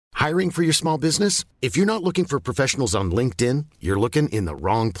Hiring for your small business? If you're not looking for professionals on LinkedIn, you're looking in the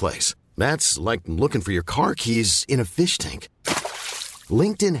wrong place. That's like looking for your car keys in a fish tank.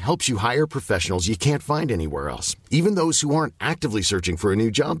 LinkedIn helps you hire professionals you can't find anywhere else, even those who aren't actively searching for a new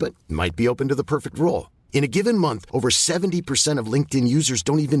job but might be open to the perfect role. In a given month, over 70% of LinkedIn users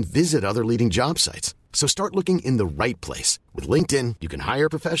don't even visit other leading job sites. So start looking in the right place. With LinkedIn, you can hire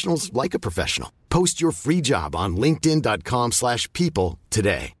professionals like a professional. Post your free job on linkedin.com/people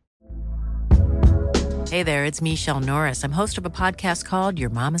today. Hey there, it's Michelle Norris. I'm host of a podcast called Your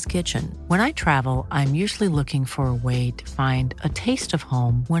Mama's Kitchen. When I travel, I'm usually looking for a way to find a taste of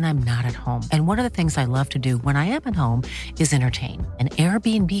home when I'm not at home. And one of the things I love to do when I am at home is entertain. And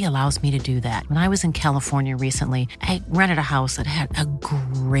Airbnb allows me to do that. When I was in California recently, I rented a house that had a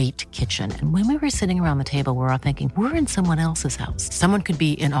great kitchen. And when we were sitting around the table, we're all thinking, we're in someone else's house. Someone could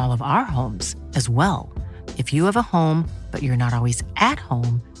be in all of our homes as well. If you have a home, but you're not always at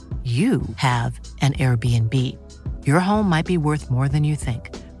home, you have an Airbnb. Your home might be worth more than you think.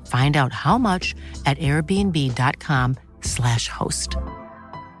 Find out how much at airbnb.com/host.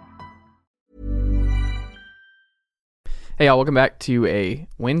 Hey, y'all, welcome back to a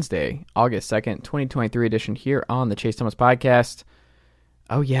Wednesday, August 2nd, 2023 edition here on the Chase Thomas Podcast.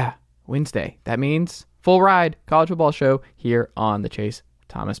 Oh, yeah, Wednesday. That means full ride college football show here on the Chase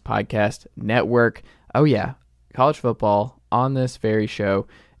Thomas Podcast Network. Oh, yeah, college football on this very show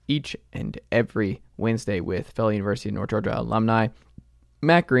each and every Wednesday with fellow University of North Georgia alumni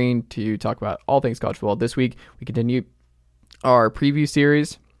Matt Green to talk about all things college football. This week, we continue our preview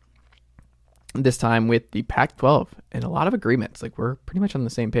series, this time with the Pac-12 and a lot of agreements. Like, we're pretty much on the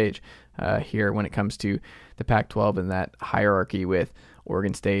same page here when it comes to the Pac-12 and that hierarchy with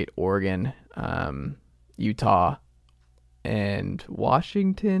Oregon State, Oregon, Utah, and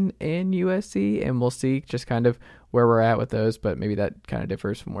Washington and USC, and we'll see just kind of where we're at with those, but maybe that kind of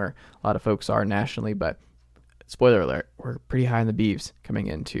differs from where a lot of folks are nationally. But spoiler alert, we're pretty high in the Beavs coming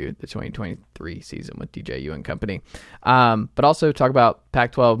into the 2023 season with DJU and company. But also talk about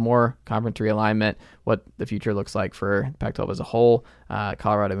Pac-12, more conference realignment, what the future looks like for Pac-12 as a whole,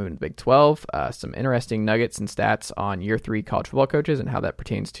 Colorado moving to Big 12, some interesting nuggets and stats on year 3 college football coaches and how that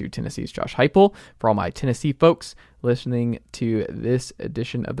pertains to Tennessee's Josh Heupel. For all my Tennessee folks listening to this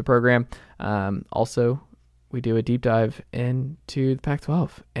edition of the program, also we do a deep dive into the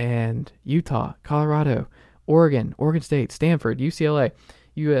Pac-12 and Utah, Colorado, Oregon, Oregon State, Stanford, UCLA,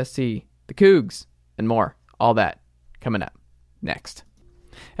 USC, the Cougs, and more. All that coming up next.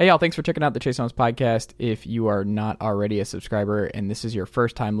 Hey, y'all, thanks for checking out the Chase Thomas Podcast. If you are not already a subscriber and this is your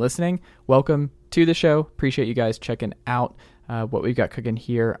first time listening, welcome to the show. Appreciate you guys checking out what we've got cooking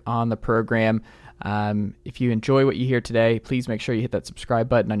here on the program. If you enjoy what you hear today, please make sure you hit that subscribe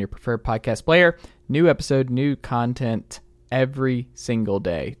button on your preferred podcast player. New episode, new content every single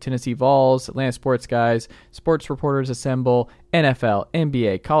day. Tennessee Vols, Atlanta Sports Guys, Sports Reporters Assemble, NFL,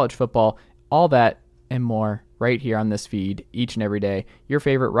 NBA, college football, all that and more right here on this feed each and every day. Your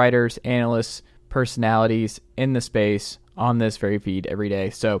favorite writers, analysts, personalities in the space on this very feed every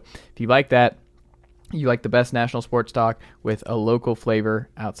day. So if you like that, you like the best national sports talk with a local flavor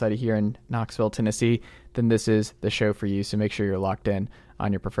outside of here in Knoxville, Tennessee, then this is the show for you. So make sure you're locked in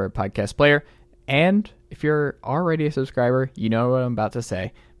on your preferred podcast player. And if you're already a subscriber, you know what I'm about to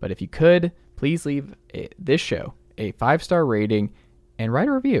say. But if you could, please leave this show a 5-star rating and write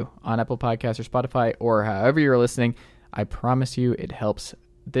a review on Apple Podcasts or Spotify or however you're listening. I promise you it helps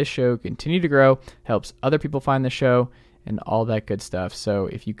this show continue to grow, helps other people find the show, and all that good stuff. So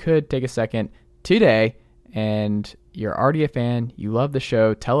if you could take a second today and you're already a fan, you love the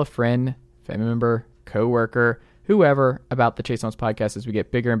show, tell a friend, family member, coworker, whoever about the Chase Thomas Podcast as we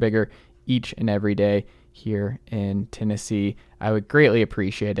get bigger and bigger each and every day here in Tennessee. I would greatly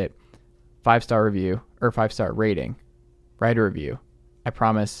appreciate it. 5-star review or 5-star rating. Write a review. I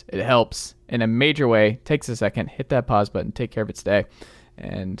promise it helps in a major way. Takes a second. Hit that pause button. Take care of it today.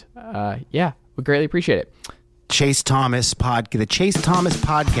 And yeah, would greatly appreciate it. The Chase Thomas Podcast.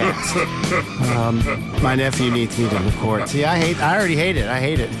 My nephew needs me to record. See, I already hate it. I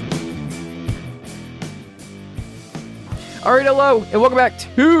hate it. All right, hello, and welcome back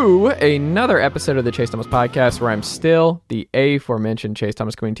to another episode of the Chase Thomas Podcast, where I'm still the aforementioned Chase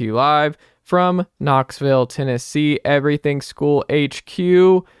Thomas, coming to you live from Knoxville, Tennessee. Everything School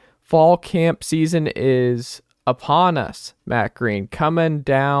HQ. Fall camp season is upon us. Matt Green coming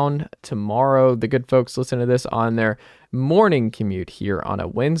down tomorrow. The good folks listen to this on their morning commute here on a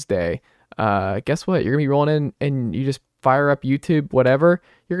Wednesday. Guess what? You're going to be rolling in and you just fire up YouTube, whatever.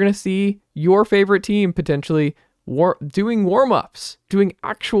 You're going to see your favorite team potentially doing warm-ups, doing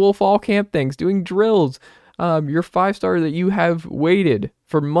actual fall camp things, doing drills, your 5-star that you have waited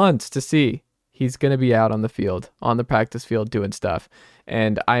for months to see. He's going to be out on the field, on the practice field, doing stuff.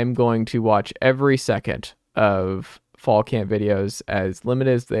 And I am going to watch every second of fall camp videos, as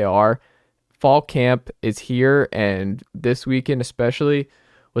limited as they are. Fall camp is here, and this weekend especially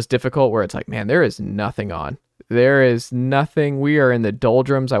was difficult, where it's like, man, there is nothing on. There is nothing. We are in the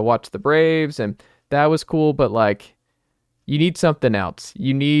doldrums. I watched the Braves, and that was cool, but like, you need something else.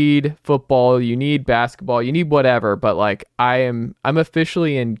 You need football, you need basketball, you need whatever. But like, I'm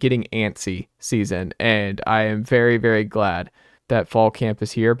officially in getting antsy season, and I am very, very glad that fall camp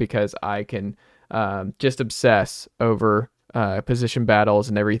is here, because I can just obsess over position battles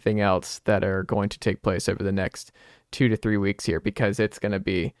and everything else that are going to take place over the next 2 to 3 weeks here, because it's going to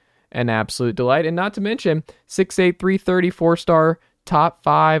be an absolute delight. And not to mention 6'8", 330, 4-star, top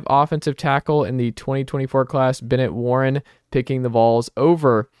 5 offensive tackle in the 2024 class, Bennett Warren, picking the Vols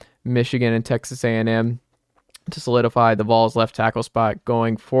over Michigan and Texas A&M to solidify the Vols left tackle spot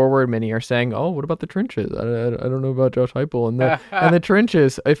going forward. Many are saying, oh, what about the trenches? I don't know about Josh Heupel and the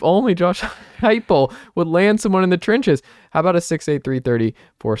trenches. If only Josh Heupel would land someone in the trenches. How about a 6'8", 330,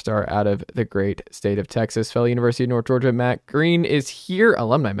 4-star out of the great state of Texas? Fellow University of North Georgia, Matt Green is here.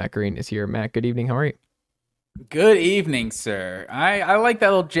 Alumni Matt Green is here. Matt, good evening. How are you? Good evening, sir. I like that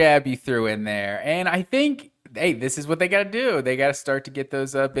little jab you threw in there. And I think, hey, this is what they got to do. They got to start to get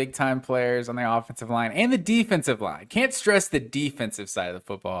those big-time players on the offensive line and the defensive line. Can't stress the defensive side of the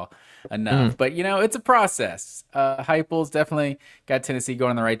football enough. But, it's a process. Heupel's definitely got Tennessee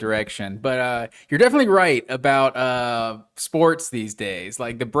going in the right direction. But you're definitely right about sports these days.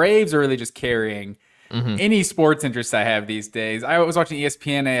 Like, the Braves are really just carrying any sports interest I have these days. I was watching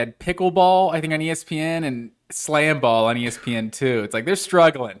ESPN. I had pickleball, I think, on ESPN, and slam ball on ESPN too. It's like they're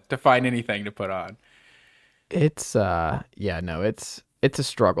struggling to find anything to put on. It's it's a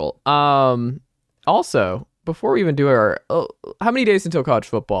struggle. Also, before we even do our how many days until college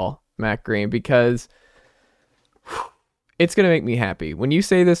football, Matt Green? Because it's gonna make me happy when you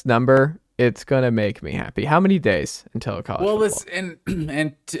say this number. It's gonna make me happy. How many days until college football? Well,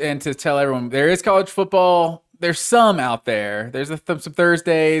 and to tell everyone, there is college football. There's some out there. There's some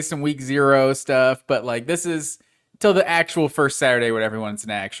Thursdays, some week 0 stuff, but like, this is till the actual first Saturday when everyone's in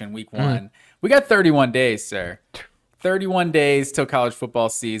action, week 1. We got 31 days, sir. 31 days till college football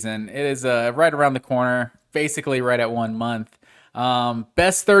season. It is right around the corner, basically right at 1 month.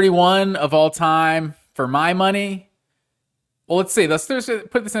 Best 31 of all time for my money. Well, let's see. Let's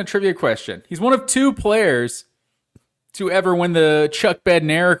put this in a trivia question. He's one of 2 players to ever win the Chuck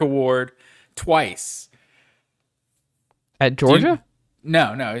Bednarik Award twice. At Georgia?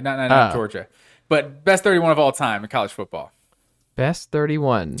 No, not Georgia. But best 31 of all time in college football. Best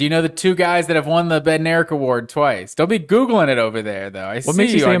 31. Do you know the 2 guys that have won the Bednarik Award twice? Don't be Googling it over there, though. What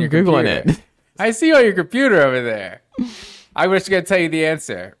makes you say I'm Googling it? I see you on your computer over there. I wish I could tell you the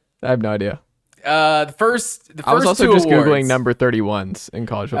answer. I have no idea. The first I was also 2 just awards, Googling number 31s in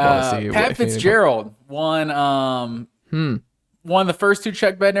college football to see. Pat Fitzgerald won the first 2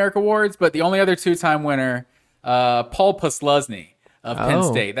 Chuck Bednarik Awards, but the only other 2-time winner, Paul Posluszny of Penn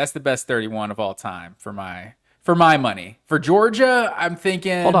State. That's the best 31 of all time for my money. For Georgia, I'm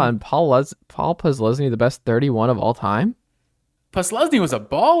thinking. Hold on, Paul Posluszny, the best 31 of all time. Posluszny was a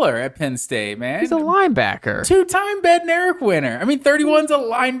baller at Penn State, man. He's a linebacker. 2-time Bednarik winner. I mean, 31's a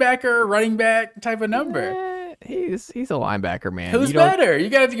linebacker, running back type of number. He's a linebacker, man. Who's better? You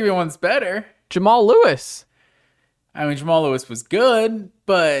got to give me one that's better. Jamal Lewis. I mean, Jamal Lewis was good,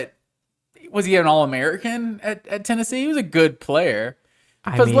 but was he an All-American at Tennessee? He was a good player.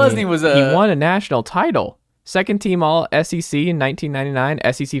 Posluszny he won a national title. Second team All SEC in 1999,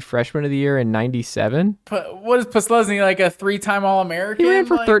 SEC Freshman of the Year in 97. What is Posluszny, like a 3-time All-American? He ran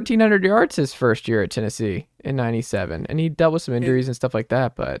for 1,300 yards his first year at Tennessee in 97, and he dealt with some injuries and stuff like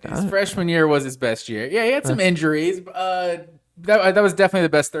that. But his freshman year was his best year. Yeah, he had some injuries. That was definitely the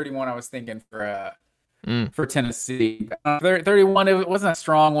best 31 I was thinking for Tennessee. 31, it wasn't a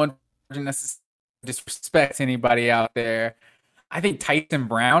strong one. Didn't necessarily disrespect anybody out there. I think Tyson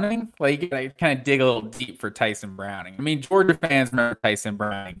Browning, like, you gotta kind of dig a little deep for Tyson Browning. I mean, Georgia fans remember Tyson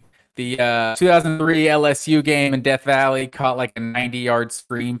Browning. The 2003 LSU game in Death Valley, caught like a 90-yard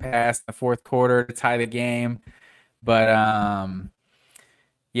screen pass in the fourth quarter to tie the game. But,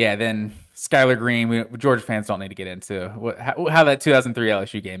 then Skylar Green, Georgia fans don't need to get into how that 2003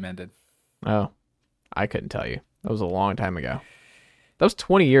 LSU game ended. Oh, I couldn't tell you. That was a long time ago. That was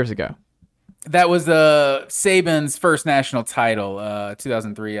 20 years ago. That was Saban's first national title,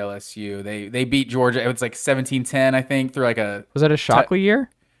 2003 LSU. They beat Georgia. It was like 17-10, I think, through like a... Was that a Shockley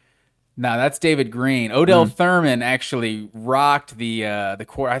year? No, that's David Green. Odell Thurman actually rocked the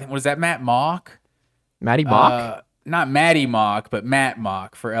court. I think, was that Matt Mock? Matty Mock? Not Matty Mock, but Matt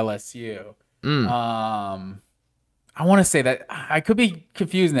Mock for LSU. I want to say that I could be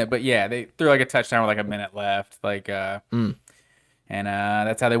confusing it, but yeah, they threw like a touchdown with like a minute left, and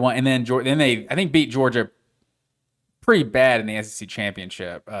that's how they won. And then they I think beat Georgia pretty bad in the SEC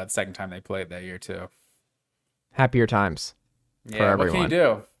championship the second time they played that year too. Happier times for everyone. What can you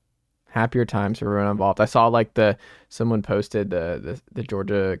do? Happier times for everyone involved. I saw like someone posted the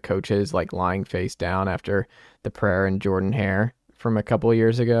Georgia coaches like lying face down after the prayer in Jordan Hare from a couple of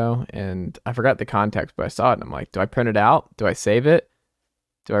years ago, and I forgot the context, but I saw it and I'm like, do I print it out? Do I save it?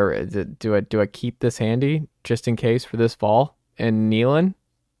 Do I keep this handy just in case for this fall and kneeling?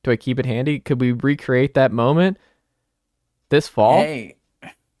 Do I keep it handy? Could we recreate that moment this fall? Hey,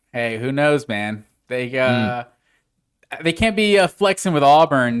 who knows, man? They can't be flexing with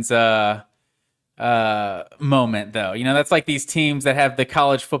Auburn's moment though. You know, that's like these teams that have the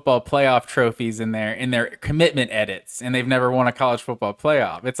college football playoff trophies in their commitment edits, and they've never won a college football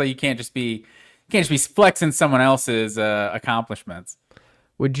playoff. It's like you can't just be flexing someone else's accomplishments.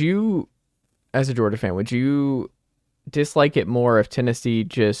 Would you, as a Georgia fan, would you dislike it more if Tennessee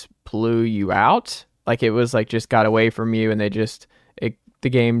just blew you out? Like it was like just got away from you and the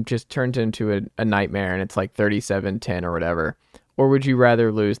game just turned into a nightmare and it's like 37-10 or whatever? Or would you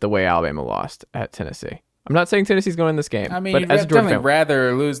rather lose the way Alabama lost at Tennessee? I'm not saying Tennessee's going to win this game. I mean, but as a Georgia fan,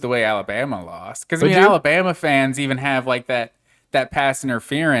 rather lose the way Alabama lost. Because, Alabama fans even have like that pass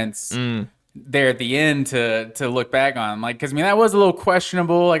interference there at the end to look back on. Like, because, that was a little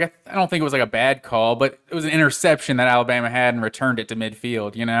questionable. Like, I don't think it was like a bad call, but it was an interception that Alabama had and returned it to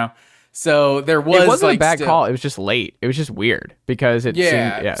midfield, you know? So it wasn't like a bad call. It was just late. It was just weird because it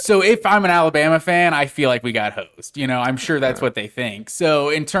seemed. So if I'm an Alabama fan, I feel like we got hosed. You know, I'm sure that's what they think. So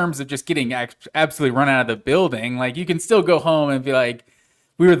in terms of just getting absolutely run out of the building, like you can still go home and be like,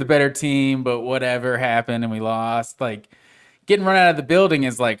 we were the better team, but whatever happened and we lost. Like getting run out of the building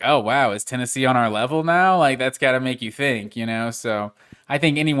is like, oh wow, is Tennessee on our level now? Like that's got to make you think, you know. So I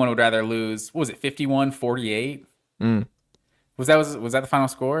think anyone would rather lose. What was it, 51-48? Was that the final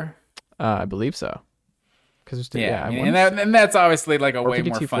score? I believe so. And that's obviously like a way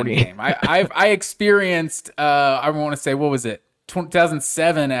more fun game. I experienced. I want to say, what was it?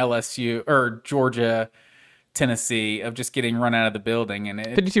 2007 LSU or Georgia, Tennessee, of just getting run out of the building, and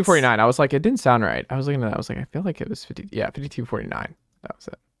 52-49. I was like, it didn't sound right. I was looking at that. I was like, I feel like it was 52-49. That was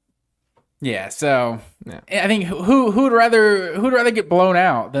it. Yeah, so I think who'd rather get blown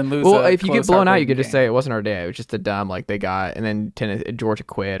out than lose? Well, if you get blown out, you could just say it wasn't our day. It was just a dumb like they got, and then Georgia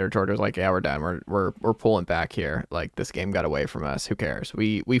quit, or Georgia was like, yeah, we're done. We're pulling back here. Like this game got away from us. Who cares?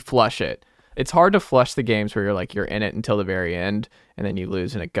 We flush it. It's hard to flush the games where you're in it until the very end, and then you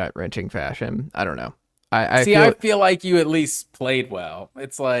lose in a gut wrenching fashion. I don't know. I feel like you at least played well.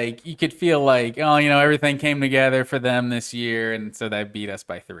 It's like you could feel like, oh, everything came together for them this year, and so they beat us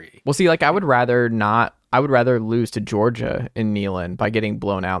by 3. Well, see, like I would rather lose to Georgia in Neyland by getting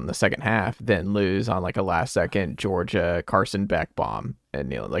blown out in the second half than lose on like a last second Georgia Carson Beck bomb in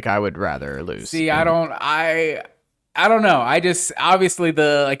Neyland. Like I would rather lose. See, I don't know. I just obviously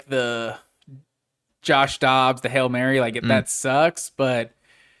the Josh Dobbs, the Hail Mary, that sucks, but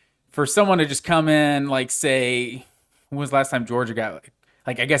for someone to just come in, like, say, when was the last time Georgia got,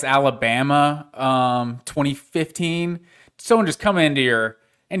 like I guess Alabama, 2015, someone just come into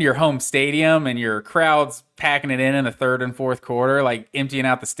your home stadium and your crowd's packing it in the third and fourth quarter, like emptying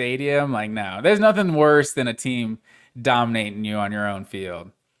out the stadium. Like, no, there's nothing worse than a team dominating you on your own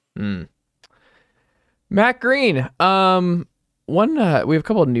field. Matt Green, we have a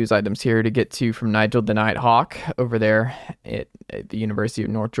couple of news items here to get to from Nigel the Nighthawk over there at the University of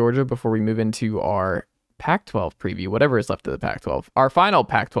North Georgia before we move into our Pac-12 preview, whatever is left of the Pac-12. Our final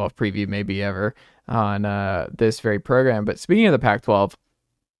Pac-12 preview maybe ever on this very program. But speaking of the Pac-12,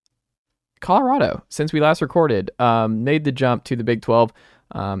 Colorado, since we last recorded, made the jump to the Big 12.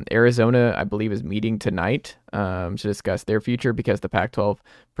 Arizona, I believe, is meeting tonight to discuss their future because the Pac-12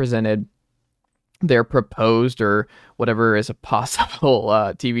 presented their proposed or whatever is a possible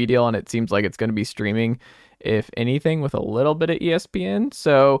TV deal, and it seems like it's going to be streaming, if anything, with a little bit of ESPN.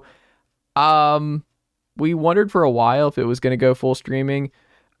 So we wondered for a while if it was going to go full streaming.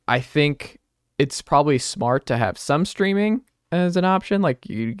 I think it's probably smart to have some streaming as an option, like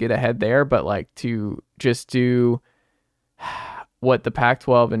you get ahead there, but like to just do what the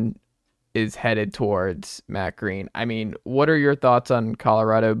Pac-12 is headed towards, Matt Green. I mean, what are your thoughts on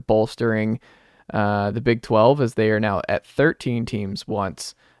Colorado bolstering the Big 12 as they are now at 13 teams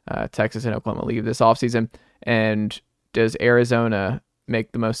once Texas and Oklahoma leave this offseason? And does Arizona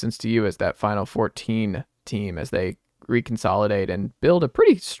make the most sense to you as that final 14 team as they reconsolidate and build a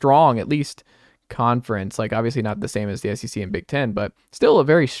pretty strong, at least conference. Like, obviously not the same as the SEC and Big Ten, but still a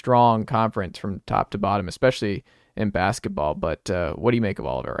very strong conference from top to bottom, especially in basketball. But what do you make of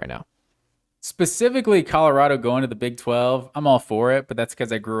all of it right now? Specifically, Colorado going to the Big 12, I'm all for it, but that's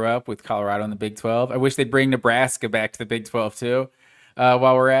because I grew up with Colorado in the Big 12. I wish they'd bring Nebraska back to the Big 12 too,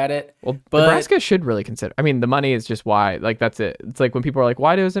 while we're at it. Well, but Nebraska should really consider. I mean, the money is just why. Like, that's it. It's like when people are like,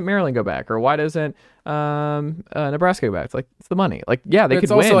 why doesn't Maryland go back? Or why doesn't Nebraska go back? It's like, it's the money. Like, yeah, they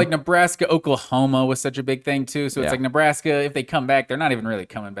could win. It's also like Nebraska, Oklahoma was such a big thing too. So it's like Nebraska, if they come back, they're not even really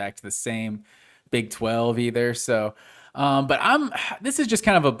coming back to the same Big 12 either. So... but this is just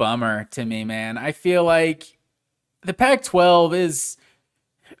kind of a bummer to me, man. I feel like the Pac-12 is,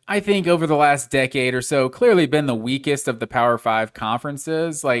 I think over the last decade or so, clearly been the weakest of the Power 5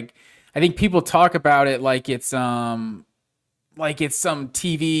 conferences. Like, I think people talk about it like it's some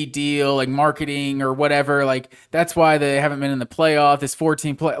TV deal, like marketing or whatever. Like, that's why they haven't been in the playoff, this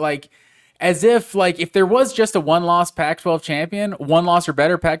 14 play, like, as if, like, if there was just a one-loss Pac-12 champion, one-loss or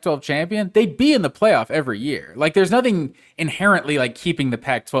better Pac-12 champion, they'd be in the playoff every year. Like, there's nothing inherently, like, keeping the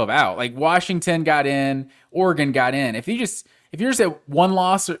Pac-12 out. Like, Washington got in, Oregon got in. If you're just a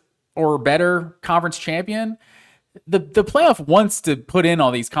one-loss or better conference champion, the playoff wants to put in all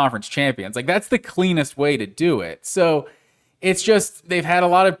these conference champions. Like, that's the cleanest way to do it. So it's just they've had a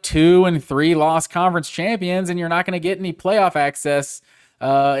lot of 2 and 3 loss conference champions, and you're not going to get any playoff access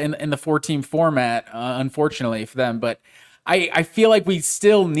in the 4-team format, unfortunately for them. But I feel like we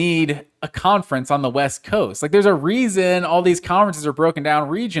still need a conference on the West Coast. Like, there's a reason all these conferences are broken down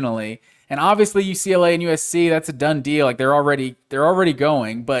regionally. And obviously UCLA and USC, that's a done deal. Like, they're already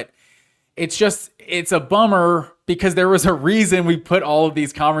going. But it's a bummer because there was a reason we put all of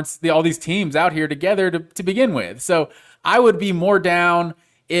these all these teams out here together to begin with. So I would be more down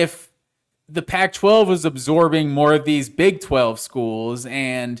if the Pac-12 was absorbing more of these Big 12 schools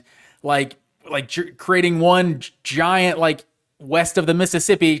and like creating one giant, like, west of the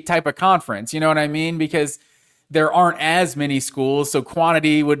Mississippi type of conference. You know what I mean? Because there aren't as many schools. So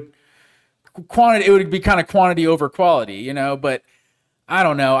it would be kind of quantity over quality, you know, but I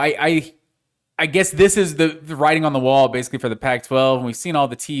don't know. I guess this is the writing on the wall basically for the Pac-12. And we've seen all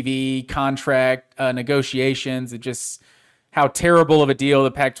the TV contract negotiations. It just, how terrible of a deal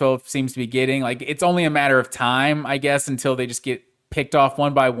the Pac-12 seems to be getting. Like, it's only a matter of time, I guess, until they just get picked off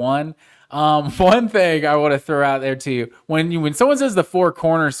one by one. One thing I want to throw out there to you, when someone says the 4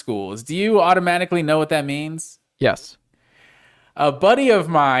 corner schools, do you automatically know what that means? Yes. A buddy of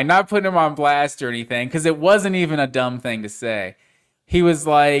mine, not putting him on blast or anything, because it wasn't even a dumb thing to say. He was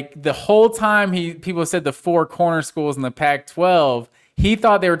like, the whole time people said the 4 corner schools in the Pac-12, he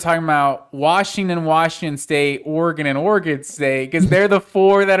thought they were talking about Washington State, Oregon, and Oregon State because they're the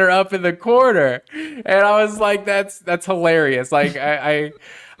 4 that are up in the corner. And I was like, that's hilarious. Like,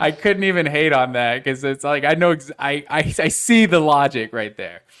 I couldn't even hate on that because it's like, I know I see the logic right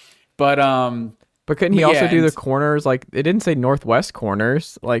there. But couldn't he also do the corners? Like, it didn't say northwest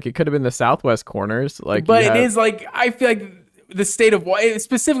corners. Like, it could have been the southwest corners. Like, but it is like, I feel like the state of it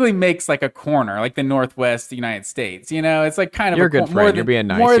specifically makes like a corner, like the Northwest United States. You know, it's like kind of you're a good friend. You're being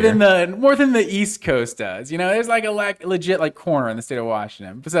nice more than the East Coast does. You know, there's like a legit like corner in the state of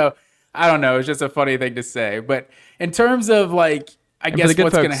Washington. So I don't know. It's just a funny thing to say. But in terms of like, I guess for the good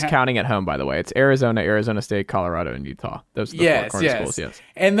what's going to happen, counting at home, by the way, it's Arizona, Arizona State, Colorado, and Utah. Those are the 4 corner schools. Yes.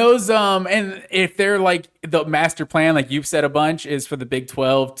 And those and if they're like the master plan, like you've said a bunch, is for the Big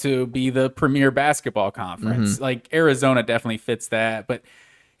 12 to be the premier basketball conference. Mm-hmm. Like Arizona definitely fits that. But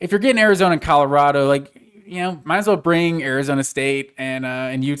if you're getting Arizona and Colorado, like, you know, might as well bring Arizona State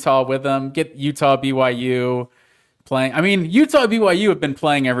and Utah with them. Get Utah, BYU playing. I mean, Utah and BYU have been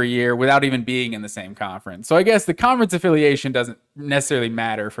playing every year without even being in the same conference. So I guess the conference affiliation doesn't necessarily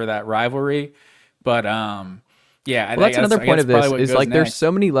matter for that rivalry. But yeah, that's another point of this is like next. There's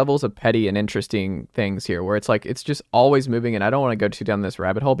so many levels of petty and interesting things here where it's like it's just always moving, and I don't want to go too down this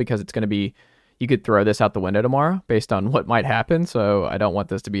rabbit hole because it's going to be, you could throw this out the window tomorrow based on what might happen. So I don't want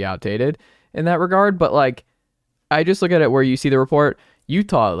this to be outdated in that regard. But like, I just look at it where you see the report.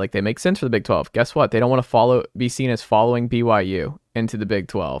 Utah, like, they make sense for the Big 12. Guess what? They don't want to be seen as following BYU into the Big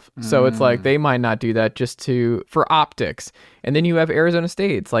 12. So it's like they might not do that just for optics. And then you have Arizona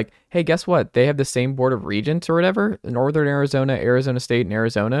State. It's like, hey, guess what? They have the same board of regents or whatever. Northern Arizona, Arizona State, and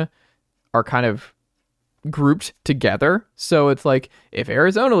Arizona are kind of grouped together. So it's like, if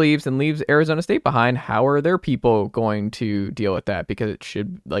Arizona leaves and leaves Arizona State behind, how are their people going to deal with that? Because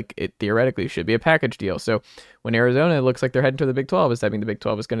it theoretically should be a package deal. So when Arizona looks like they're heading to the Big 12, does that mean the Big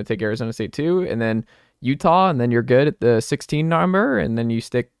 12 is going to take Arizona State too, and then Utah, and then you're good at the 16 number, and then you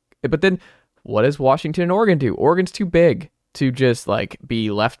stick. But then what does Washington and Oregon do? Oregon's too big. to just like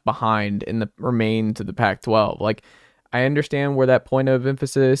be left behind in the remains of the Pac-12. Like, I understand where that point of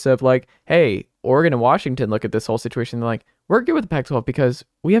emphasis of like, hey, Oregon and Washington look at this whole situation. They're like, we're good with the Pac-12 because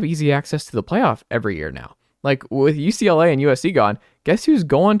we have easy access to the playoff every year now. Like with UCLA and USC gone, guess who's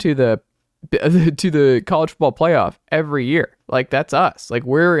going to the college football playoff every year? Like, that's us. Like,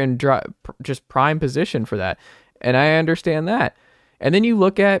 we're in just prime position for that. And I understand that. And then you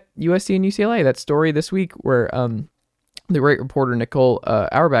look at USC and UCLA, that story this week where the great reporter Nicole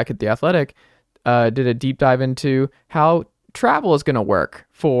Auerbach at The Athletic did a deep dive into how travel is going to work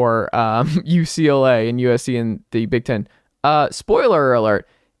for UCLA and USC and the Big Ten. Spoiler alert,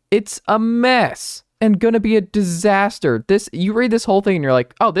 it's a mess and going to be a disaster. You read this whole thing and you're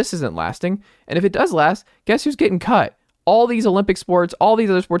like, oh, this isn't lasting. And if it does last, guess who's getting cut? All these Olympic sports, all these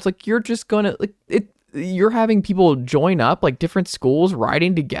other sports, like, you're just going to, like, you're having people join up, like different schools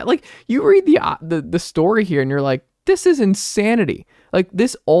riding together. Like, you read the story here and you're like, this is insanity. Like,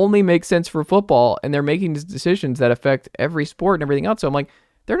 this only makes sense for football, and they're making these decisions that affect every sport and everything else. So I'm like,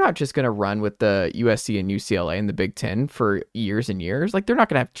 they're not just going to run with the USC and UCLA in the Big Ten for years and years. Like, they're not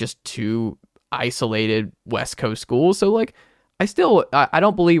going to have just two isolated West Coast schools. So like, I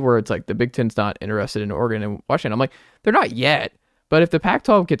don't believe where it's like the Big Ten's not interested in Oregon and Washington. I'm like, they're not yet. But if the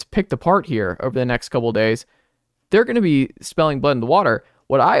Pac-12 gets picked apart here over the next couple of days, they're going to be spilling blood in the water.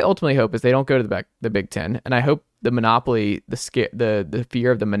 What I ultimately hope is they don't go to the Big Ten, and I hope the monopoly, the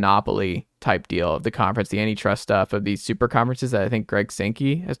fear of the monopoly type deal of the conference, the antitrust stuff of these super conferences that I think Greg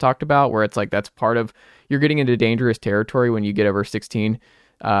Sankey has talked about, where it's like that's part of, you're getting into dangerous territory when you get over 16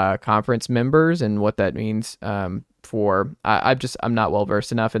 conference members, and what that means I'm not well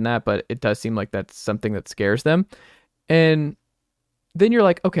versed enough in that, but it does seem like that's something that scares them. And then you're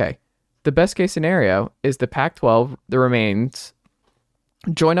like, okay, the best case scenario is the Pac-12, the remains,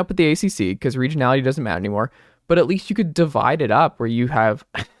 join up with the ACC because regionality doesn't matter anymore, but at least you could divide it up where you have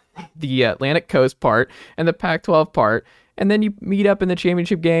the Atlantic Coast part and the Pac-12 part, and then you meet up in the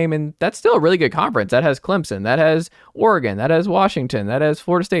championship game, and that's still a really good conference. That has Clemson, that has Oregon, that has Washington, that has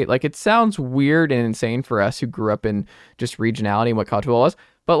Florida State. Like, it sounds weird and insane for us who grew up in just regionality and what college football was,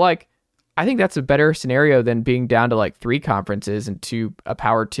 but like, I think that's a better scenario than being down to like 3 conferences and a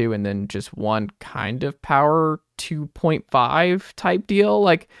power 2 and then just one kind of power 2.5 type deal.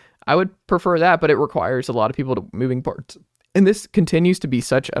 Like, I would prefer that, but it requires a lot of people to moving parts. And this continues to be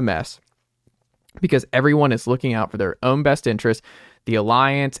such a mess because everyone is looking out for their own best interest, the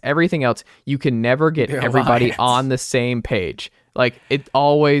alliance, everything else. You can never get everybody on the same page. Like, it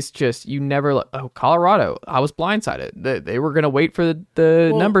always just, you never, Colorado, I was blindsided. They were going to wait for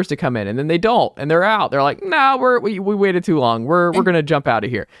the numbers to come in, and then they don't, and they're out. They're like, nah, we waited too long. We're going to jump out of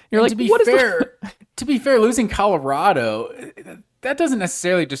here. And you're like, to be fair, losing Colorado, that doesn't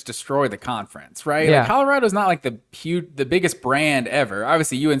necessarily just destroy the conference, right? Yeah. Like, Colorado's not like the biggest brand ever.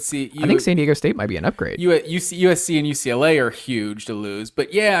 Obviously, I think San Diego State might be an upgrade. USC and UCLA are huge to lose.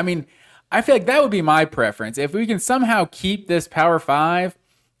 But yeah, I mean, I feel like that would be my preference. If we can somehow keep this Power 5,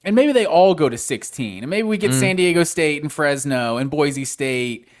 and maybe they all go to 16, and maybe we get San Diego State and Fresno and Boise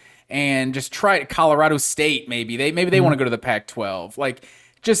State, and just try Colorado State. Maybe they want to go to the Pac-12. Like,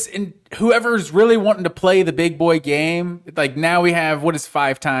 just in whoever's really wanting to play the big boy game. Like, now we have, what is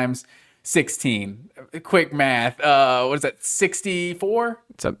 5 times 16? Quick math. What is that? 64?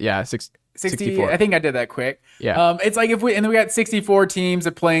 64. I think I did that quick. Yeah. It's like we got 64 teams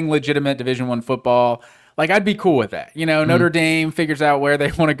that playing legitimate Division I football. Like, I'd be cool with that. You know, Notre Dame figures out where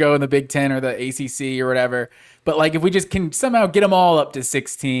they want to go in the Big Ten or the ACC or whatever. But like, if we just can somehow get them all up to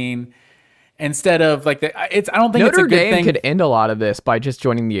 16 instead of like I don't think Notre it's a good Dame thing. could end a lot of this by just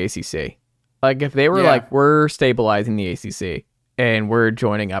joining the ACC. Like, if they were like, we're stabilizing the ACC and we're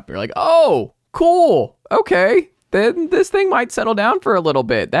joining up, you're like, oh, cool, okay. Then this thing might settle down for a little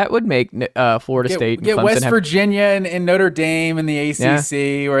bit. That would make Florida State and Clemson West Virginia and Notre Dame in the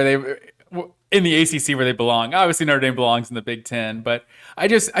ACC where they belong. Obviously, Notre Dame belongs in the Big Ten, but I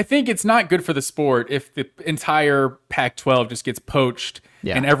think it's not good for the sport if the entire Pac-12 just gets poached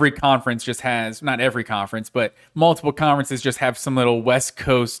and every conference just has, not every conference, but multiple conferences just have some little West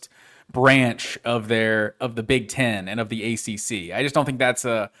Coast branch of the Big Ten and of the ACC. I just don't think that's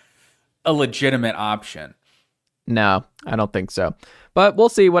a legitimate option. No, I don't think so. But we'll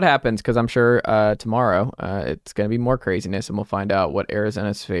see what happens, because I'm sure tomorrow it's going to be more craziness, and we'll find out what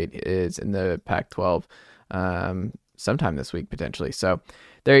Arizona's fate is in the Pac-12 sometime this week, potentially. So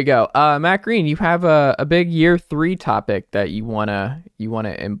there you go. Matt Green, you have a big year 3 topic that you wanna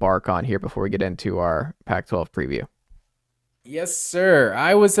embark on here before we get into our Pac-12 preview. Yes, sir.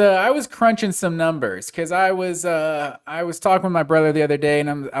 I was crunching some numbers because I was talking with my brother the other day,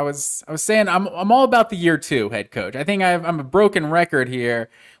 and I was saying I'm all about the year two head coach. I think I'm a broken record here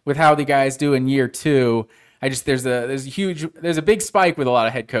with how the guys do in year two. I just there's a big spike with a lot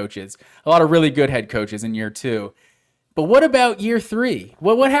of head coaches, a lot of really good head coaches in year two. But what about year three?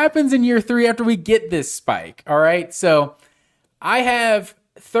 What happens in year three after we get this spike? All right, so I have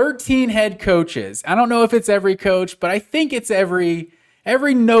 13 head coaches. I don't know if it's every coach, but I think it's every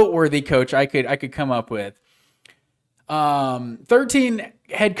noteworthy coach I could come up with. 13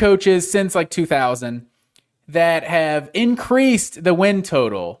 head coaches since like 2000 that have increased the win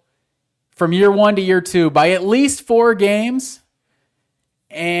total from year one to year two by at least 4 games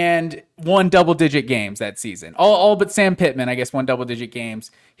and won double-digit games that season. All but Sam Pittman, I guess, won double-digit games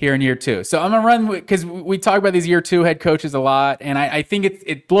here in year two. So I'm going to run, because we talk about these year two head coaches a lot, and I think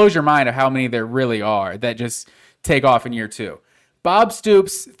it blows your mind of how many there really are that just take off in year two. Bob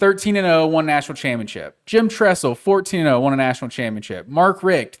Stoops, 13-0, won a national championship. Jim Tressel, 14-0, won a national championship. Mark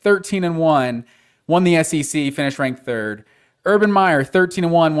Richt, 13-1, won the SEC, finished ranked third. Urban Meyer,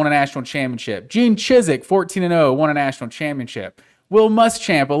 13-1, won a national championship. Gene Chizik, 14-0, won a national championship. Will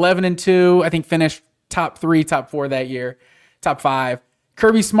Muschamp, 11-2, I think finished top 3, top 4 that year, top 5.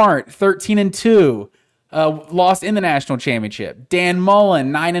 Kirby Smart, 13-2, lost in the national championship. Dan Mullen,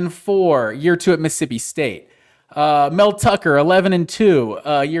 9-4, year 2 at Mississippi State. Mel Tucker,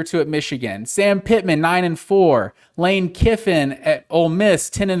 11-2, year 2 at Michigan. Sam Pittman, 9-4. Lane Kiffin at Ole Miss,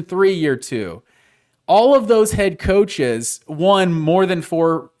 10-3, year 2. All of those head coaches won more than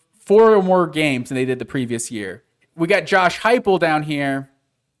four or more games than they did the previous year. We got Josh Heupel down here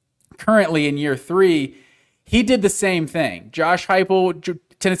currently in year 3. He did the same thing. Josh Heupel,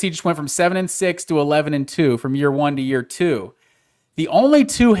 Tennessee just went from 7-6 to 11-2 from year 1 to year 2. The only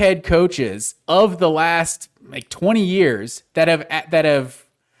 2 head coaches of the last like 20 years that have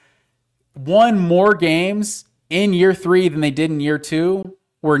won more games in year 3 than they did in year 2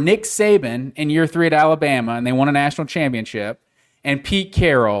 were Nick Saban in year 3 at Alabama, and they won a national championship, and Pete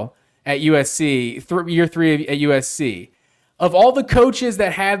Carroll at USC, year 3 at USC. Of all the coaches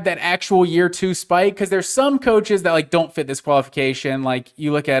that had that actual year 2 spike, because there's some coaches that like don't fit this qualification. Like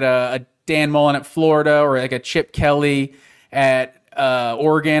you look at a Dan Mullen at Florida, or like a Chip Kelly at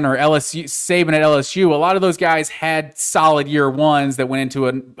Oregon, or LSU, Saban at LSU. A lot of those guys had solid year 1s that went into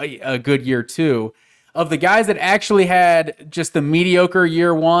a good year 2. Of the guys that actually had just the mediocre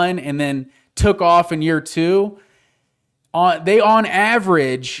year 1 and then took off in year 2, they on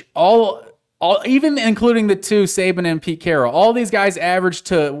average, all even including the 2, Saban and Pete Carroll, all these guys averaged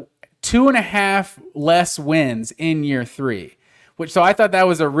to 2.5 less wins in year 3. So I thought that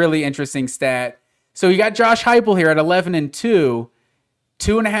was a really interesting stat. So you got Josh Heupel here at 11-2,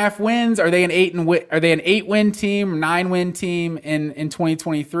 2.5 wins. Are they an 8-win team, 9-win team in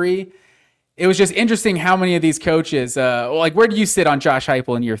 2023? It was just interesting how many of these coaches, like where do you sit on Josh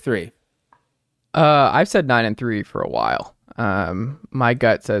Heupel in year 3? I've said 9-3 for a while. My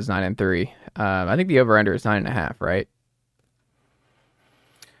gut says 9-3. I think the over/under is 9.5, right?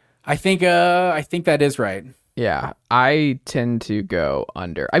 I think that is right. Yeah, I tend to go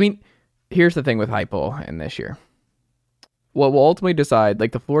under. I mean, here's the thing with Heupel in this year. What will ultimately decide,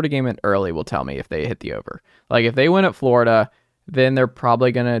 like the Florida game in early will tell me if they hit the over. Like if they win at Florida, then they're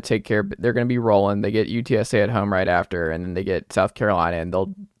probably going to take care. They're going to be rolling. They get UTSA at home right after, and then they get South Carolina, and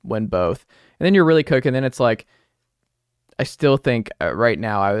they'll win both. And then you're really cooking. Then it's like, I still think right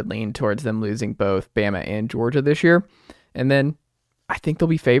now I would lean towards them losing both Bama and Georgia this year. And then I think they'll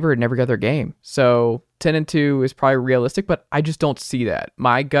be favored in every other game. So 10-2 is probably realistic, but I just don't see that.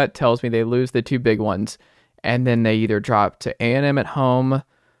 My gut tells me they lose the 2 big ones, and then they either drop to A&M at home,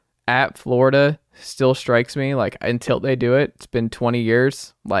 at Florida. Still strikes me like until they do it. It's been 20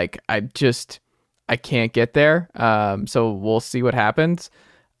 years. Like I can't get there. So we'll see what happens.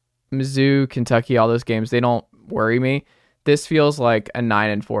 Mizzou, Kentucky, all those games, they don't worry me. This feels like a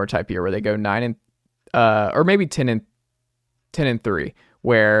 9-4 type year where they go 9 or maybe 10-3,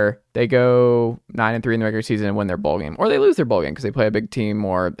 where they go 9-3 in the regular season and win their bowl game, or they lose their bowl game because they play a big team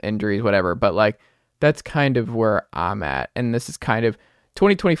or injuries, whatever. But like that's kind of where I'm at, and this is kind of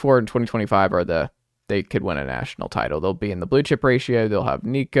 2024 and 2025 they could win a national title. They'll be in the blue chip ratio. They'll have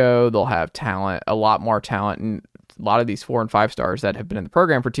Nico. They'll have talent, a lot more talent, and a lot of these 4 and 5 stars that have been in the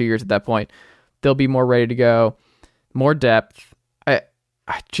program for 2 years at that point, they'll be more ready to go, more depth. I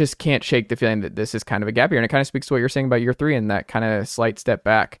just can't shake the feeling that this is kind of a gap year, and it kind of speaks to what you're saying about year 3 and that kind of slight step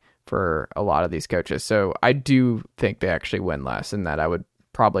back for a lot of these coaches. So I do think they actually win less, and that I would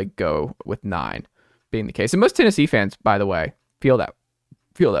probably go with 9 being the case. And most Tennessee fans, by the way, feel that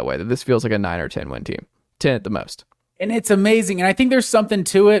way, that this feels like a 9 or 10 win team. 10 at the most. And it's amazing. And I think there's something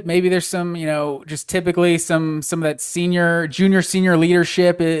to it. Maybe there's some, just typically some of that junior, senior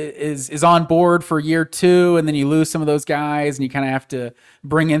leadership is on board for year 2. And then you lose some of those guys and you kind of have to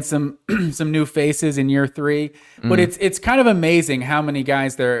bring in some new faces in year 3. But it's kind of amazing how many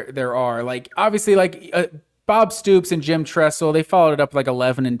guys there are. Like, obviously, like Bob Stoops and Jim Tressel, they followed it up like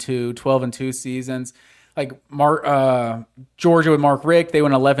 11-2, 12-2 seasons. Like Georgia with Mark Richt, they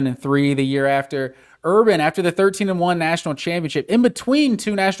went 11-3 the year after. Urban, after the 13-1 national championship, in between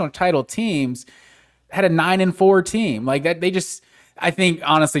 2 national title teams, had a 9-4 team. Like that, I think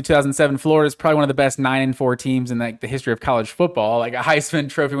honestly, 2007 Florida is probably one of the best 9-4 teams in like the history of college football. Like a Heisman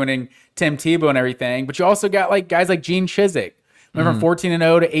Trophy winning Tim Tebow and everything. But you also got like guys like Gene Chizik, went from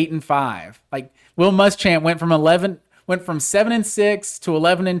 14-0 to 8-5. Like Will Muschamp went from 7-6 to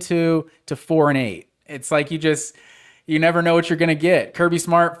 11-2 to 4-8. It's like you never know what you're going to get. Kirby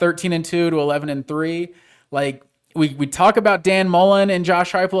Smart, 13-2 to 11-3. Like we talk about Dan Mullen and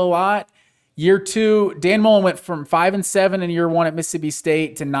Josh Heupel a lot. Year 2, Dan Mullen went from 5-7 in year 1 at Mississippi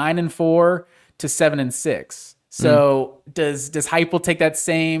State to 9-4 to 7-6. So does Heupel take that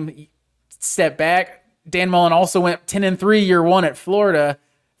same step back? Dan Mullen also went 10-3 year 1 at Florida,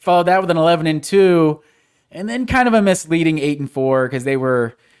 followed that with an 11-2, and then kind of a misleading 8-4 because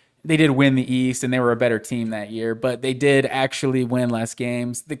they did win the East and they were a better team that year, but they did actually win less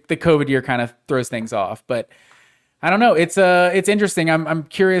games. The COVID year kind of throws things off, but I don't know. It's interesting. I'm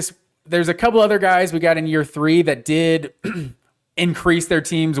curious. There's a couple other guys we got in year 3 that did increase their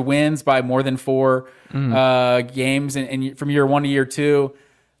team's wins by more than 4 games and from year 1 to year 2.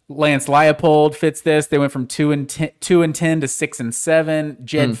 Lance Leipold fits this. They went from 2-10 to 6-7.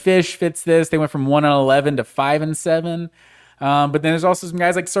 Jed Fish fits this. They went from 1-11 to 5-7. But then there's also some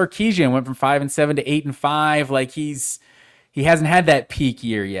guys like Sarkisian went from 5-7 to 8-5. Like he hasn't had that peak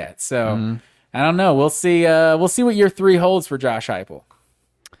year yet. So I don't know. We'll see. We'll see what year 3 holds for Josh Heupel.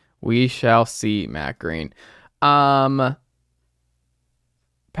 We shall see, Matt Green. Pac-12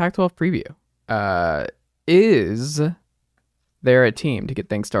 preview. Is there a team to get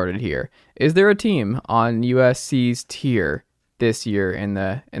things started here? Is there a team on USC's tier this year in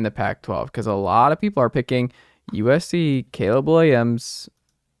the Pac-12? Because a lot of people are picking USC, Caleb Williams,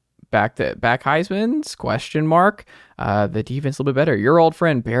 back Heisman's, question mark. The defense a little bit better. Your old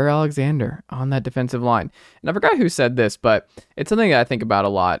friend, Bear Alexander, on that defensive line. And I forgot who said this, but it's something that I think about a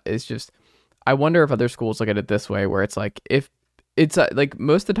lot. Is just, I wonder if other schools look at it this way, where it's like, if it's like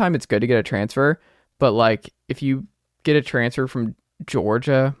most of the time it's good to get a transfer, but like if you get a transfer from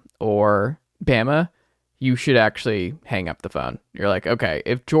Georgia or Bama, you should actually hang up the phone. You're like, okay,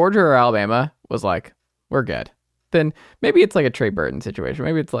 if Georgia or Alabama was like, we're good, then maybe it's like a Trey Burton situation.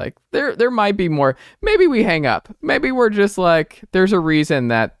 Maybe it's like there might be more. Maybe we hang up. Maybe we're just like, there's a reason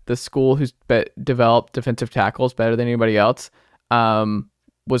that the school who's developed defensive tackles better than anybody else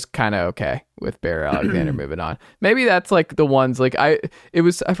was kind of okay with Bear Alexander moving on. Maybe that's like the ones like I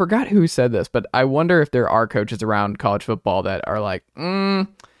forgot who said this, but I wonder if there are coaches around college football that are like, I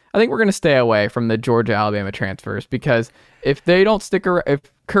think we're going to stay away from the Georgia Alabama transfers, because if they don't stick around, if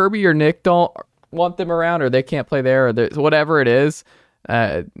Kirby or Nick don't want them around, or they can't play there, or whatever it is,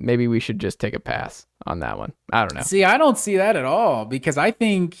 maybe we should just take a pass on that one. I don't know. See, I don't see that at all, because I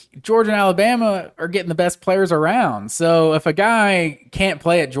think Georgia and Alabama are getting the best players around. So if a guy can't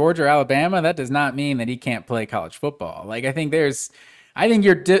play at Georgia or Alabama, that does not mean that he can't play college football. Like I think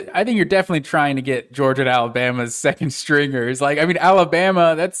you're definitely trying to get Georgia and Alabama's second stringers. Like, I mean,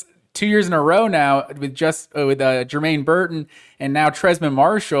 Alabama, that's 2 years in a row now with Jermaine Burton and now Tresman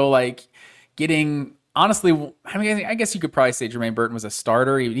Marshall, like getting. Honestly, I mean, I guess you could probably say Jermaine Burton was a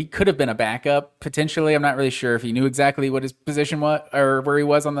starter. He could have been a backup, potentially. I'm not really sure if he knew exactly what his position was or where he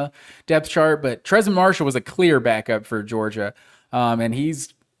was on the depth chart, but Tresman Marshall was a clear backup for Georgia, and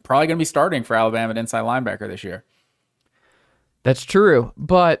he's probably going to be starting for Alabama at inside linebacker this year. That's true,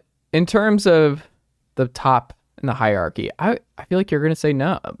 but in terms of the top in the hierarchy, I feel like you're going to say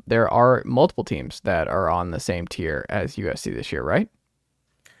no. There are multiple teams that are on the same tier as USC this year, right?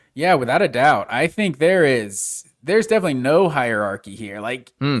 Yeah, without a doubt. I think there's definitely no hierarchy here.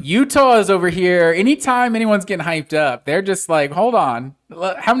 Like Utah is over here. Anytime anyone's getting hyped up, they're just like, hold on.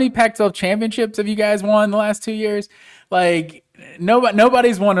 How many Pac-12 championships have you guys won the last 2 years? Like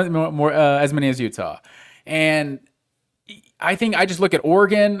nobody's won more as many as Utah. And I think I just look at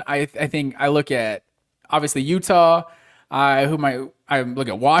Oregon. I think I look at obviously Utah. I look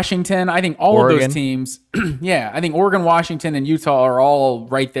at Washington. I think all of those teams, yeah, I think Oregon, Washington, and Utah are all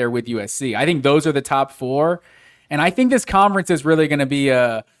right there with USC. I think those are the top four. And I think this conference is really going to be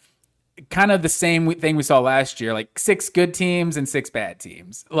kind of the same thing we saw last year, like 6 good teams and 6 bad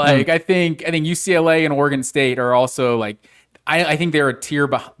teams. Like I think UCLA and Oregon State are also like, I think they're a tier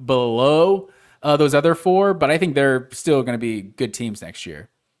below those other 4, but I think they're still going to be good teams next year.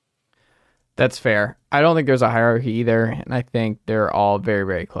 That's fair. I don't think there's a hierarchy either, and I think they're all very,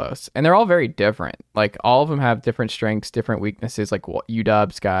 very close. And they're all very different. Like, all of them have different strengths, different weaknesses. Like,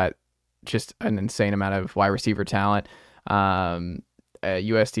 UW's got just an insane amount of wide receiver talent.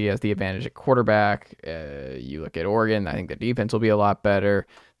 USD has the advantage at quarterback. You look at Oregon, I think the defense will be a lot better.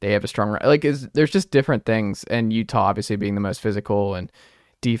 They have a strong... there's just different things, and Utah obviously being the most physical and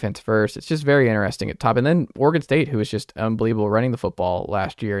defense first. It's just very interesting at top. And then Oregon State, who was just unbelievable running the football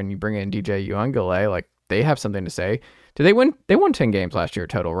last year, and you bring in DJ Uiagalelei, like, they have something to say. Did they win? They won 10 games last year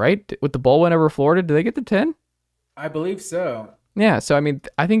total, right? With the bowl win over Florida, did they get to 10? I believe so. Yeah, so I mean,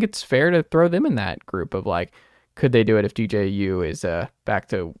 I think it's fair to throw them in that group of like, could they do it if DJU is back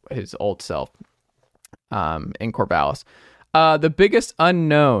to his old self in Corvallis? The biggest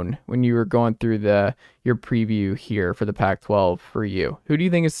unknown when you were going through your preview here for the Pac-12 for you, who do you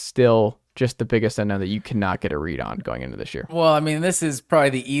think is still just the biggest unknown that you cannot get a read on going into this year? Well, I mean, this is probably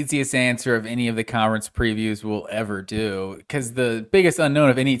the easiest answer of any of the conference previews we'll ever do, because the biggest unknown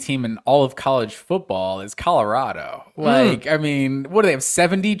of any team in all of college football is Colorado. Like, I mean, what do they have,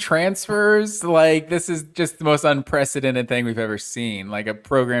 70 transfers? Like, this is just the most unprecedented thing we've ever seen. Like, a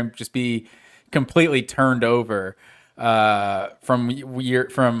program just be completely turned over from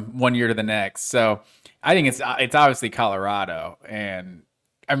one year to the next. So I think it's obviously Colorado, and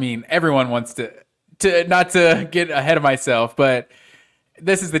I mean, everyone wants to not to get ahead of myself, but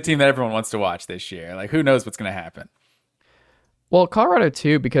this is the team that everyone wants to watch this year. Like, who knows what's going to happen? Well, Colorado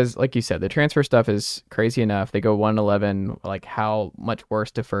too, because like you said, the transfer stuff is crazy enough. They go 1-11. Like, how much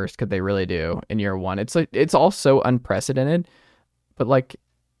worse to first could they really do in year one? It's like, it's all so unprecedented, but like,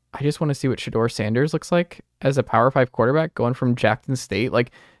 I just want to see what Shedeur Sanders looks like as a Power 5 quarterback going from Jackson State.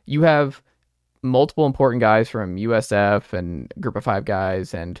 Like, you have multiple important guys from USF and Group of 5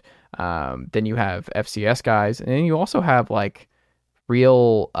 guys, and then you have FCS guys, and then you also have like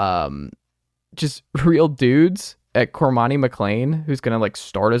real dudes at Cormani McLean, who's going to like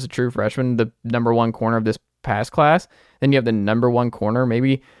start as a true freshman, the number 1 corner of this past class. Then you have the number 1 corner,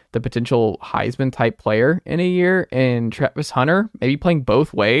 maybe the potential Heisman type player in a year, and Travis Hunter, maybe playing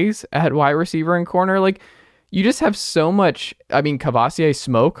both ways at wide receiver and corner. Like, you just have so much. I mean, Cavassier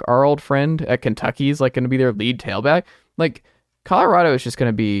Smoke, our old friend at Kentucky, is like going to be their lead tailback. Like, Colorado is just going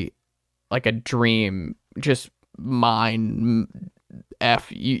to be like a dream, just mine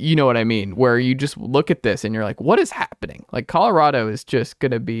you know what I mean? Where you just look at this and you're like, what is happening? Like, Colorado is just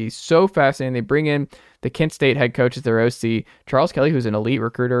going to be so fascinating. They bring in the Kent State head coach as their OC, Charles Kelly, who's an elite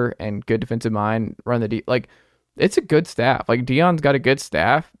recruiter and good defensive mind, run the deep. Like, it's a good staff. Like, Dion's got a good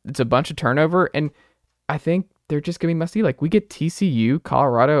staff. It's a bunch of turnover, and I think they're just going to be musty. Like, we get TCU,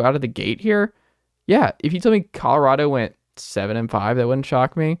 Colorado out of the gate here. Yeah, if you told me Colorado went 7-5, that wouldn't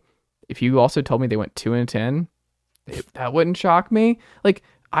shock me. If you also told me they went 2-10, that wouldn't shock me. Like,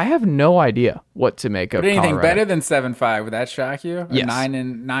 I have no idea what to make of anything Colorado. better than 7-5, would that shock you? Yes.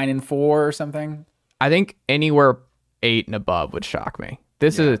 9-4 or something? I think anywhere 8 and above would shock me.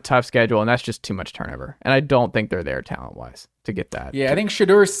 This is a tough schedule, and that's just too much turnover. And I don't think they're there talent-wise to get that. Yeah, I think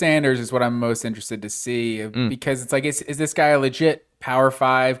Shedeur Sanders is what I'm most interested to see, because it's like, is this guy a legit Power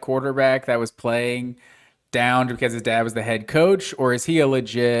 5 quarterback that was playing down because his dad was the head coach, or is he a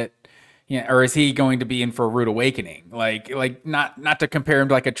legit, or is he going to be in for a rude awakening? Like not to compare him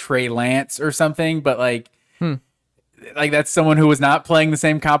to like a Trey Lance or something, but like that's someone who was not playing the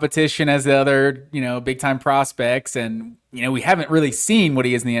same competition as the other, big time prospects. And, we haven't really seen what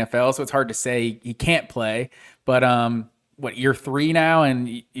he is in the NFL, so it's hard to say he can't play. But year 3 now,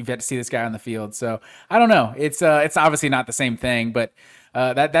 and you've had to see this guy on the field. So I don't know. It's obviously not the same thing, but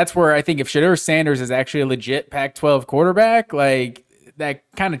that's where I think if Shedeur Sanders is actually a legit Pac-12 quarterback, like, that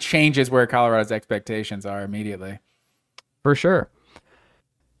kind of changes where Colorado's expectations are immediately. For sure.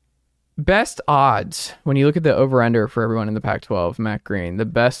 Best odds, when you look at the over-under for everyone in the Pac-12, Matt Green, the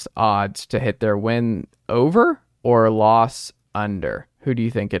best odds to hit their win over or loss under, who do you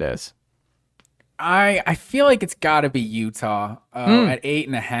think it is? I feel like it's got to be Utah at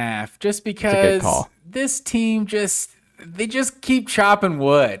 8.5, just because this team they just keep chopping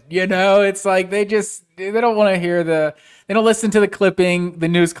wood. It's like they don't want to hear they don't listen to the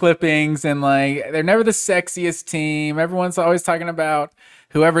news clippings, and like, they're never the sexiest team. Everyone's always talking about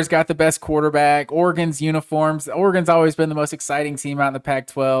whoever's got the best quarterback. Oregon's uniforms. Oregon's always been the most exciting team out in the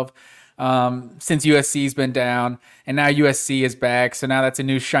Pac-12 since USC's been down, and now USC is back. So now that's a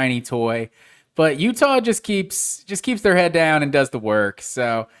new shiny toy. But Utah just keeps their head down and does the work.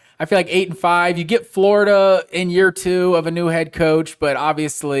 So I feel like 8-5. You get Florida in year 2 of a new head coach, but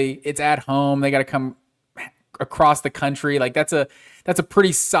obviously it's at home. They got to come across the country. Like that's a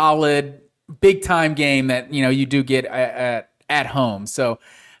pretty solid big time game that you do get at home. So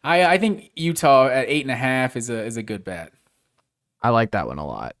I think Utah at 8.5 is a good bet. I like that one a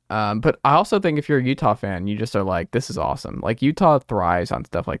lot. But I also think if you're a Utah fan, you just are like, this is awesome. Like Utah thrives on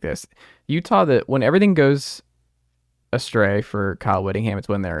stuff like this. Utah, that when everything goes astray for Kyle Whittingham, it's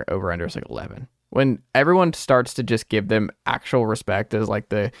when their over-under is like 11. When everyone starts to just give them actual respect as like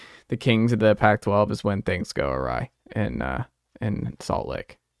the kings of the Pac-12 is when things go awry in Salt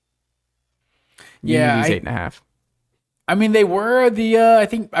Lake. Yeah, 8.5. I mean, they were I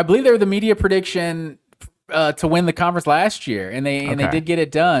believe they were the media prediction to win the conference last year, and they did get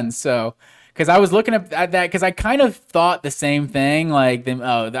it done. So, because I was looking at that, because I kind of thought the same thing. Like,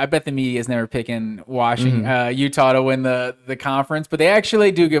 I bet the media is never picking Utah to win the conference, but they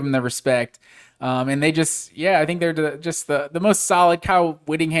actually do give them the respect. And they just, I think they're the most solid. Kyle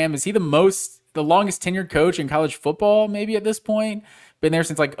Whittingham, is he the longest tenured coach in college football? Maybe at this point, been there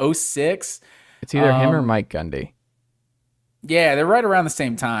since like 2006. It's either him or Mike Gundy. Yeah, they're right around the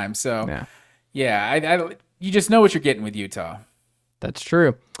same time. So, I you just know what you're getting with Utah. That's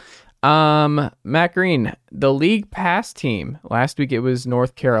true. Matt Green, the League Pass team. Last week it was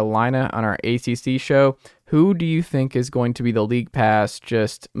North Carolina on our ACC show. Who do you think is going to be the League Pass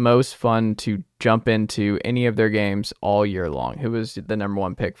just most fun to jump into any of their games all year long? Who was the number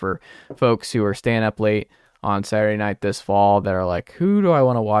one pick for folks who are staying up late on Saturday night this fall that are like, who do I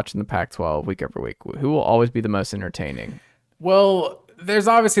want to watch in the Pac-12 week after week? Who will always be the most entertaining? Well, there's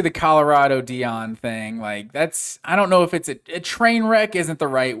obviously the Colorado Dion thing. Like I don't know if it's a train wreck isn't the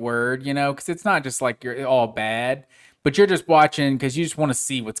right word, because it's not just like you're all bad, but you're just watching because you just want to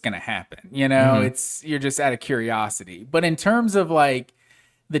see what's going to happen. You're just out of curiosity. But in terms of like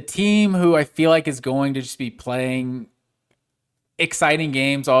the team who I feel like is going to just be playing exciting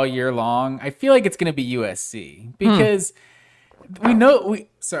games all year long, I feel like it's going to be USC because we know they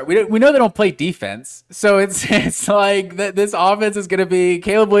don't play defense, so it's like this offense is going to be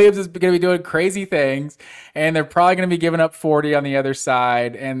Caleb Williams is going to be doing crazy things, and they're probably going to be giving up 40 on the other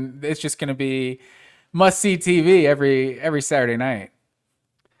side, and it's just going to be must see TV every Saturday night.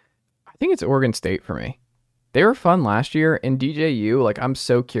 I think it's Oregon State for me. They were fun last year, and DJU, like I'm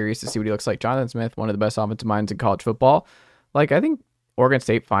so curious to see what he looks like. Jonathan Smith, one of the best offensive minds in college football. Like I think Oregon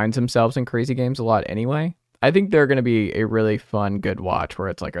State finds themselves in crazy games a lot anyway. I think they're going to be a really fun, good watch where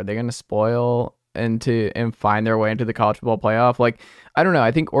it's like, are they going to spoil and find their way into the college football playoff? Like, I don't know.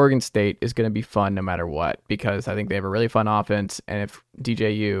 I think Oregon State is going to be fun no matter what, because I think they have a really fun offense. And if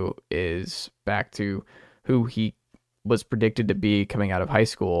DJU is back to who he was predicted to be coming out of high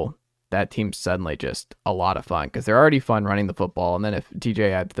school, that team's suddenly just a lot of fun because they're already fun running the football. And then if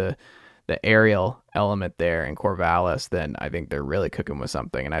DJ adds the aerial element there in Corvallis, then I think they're really cooking with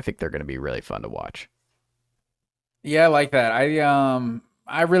something. And I think they're going to be really fun to watch. Yeah, I like that.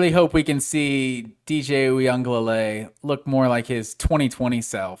 I really hope we can see DJ Uiagalelei look more like his 2020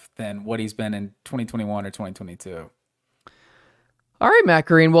 self than what he's been in 2021 or 2022. All right, Matt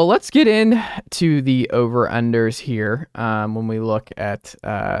Green. Well, let's get into the over-unders here when we look at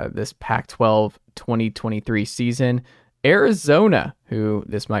this Pac-12 2023 season. Arizona, who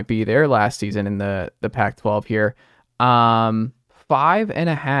this might be their last season in the Pac-12 here,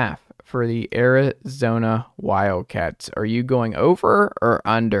 5.5 for the Arizona Wildcats. Are you going over or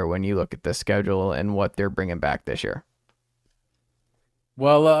under when you look at the schedule and what they're bringing back this year?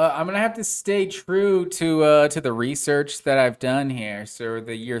 Well, I'm going to have to stay true to the research that I've done here. So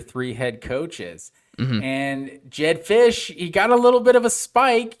the year 3 head coaches. Mm-hmm. And Jed Fish, he got a little bit of a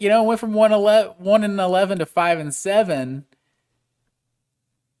spike, went from 1-11 to 5-7.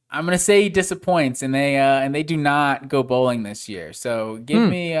 I'm gonna say he disappoints, and they do not go bowling this year. So give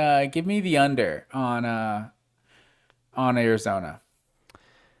me the under on Arizona.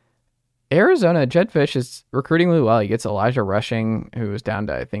 Arizona, Jed Fish is recruiting really well. He gets Elijah Rushing, who is down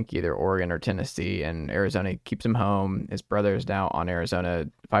to I think either Oregon or Tennessee, and Arizona keeps him home. His brother is now on Arizona,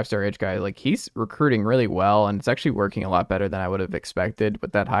 5-star age guy. Like he's recruiting really well, and it's actually working a lot better than I would have expected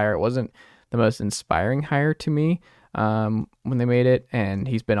with that hire. It wasn't the most inspiring hire to me when they made it, and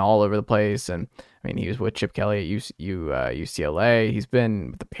he's been all over the place. And I mean, he was with Chip Kelly at UCLA. He's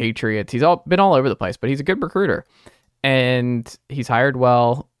been with the Patriots. He's been all over the place, but he's a good recruiter, and he's hired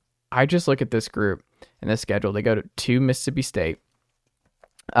well. I just look at this group and this schedule. They go to Mississippi State.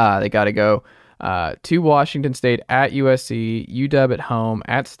 They got to go to Washington State, at USC, UW at home,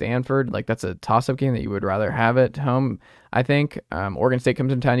 at Stanford. Like that's a toss-up game that you would rather have at home, I think. Oregon State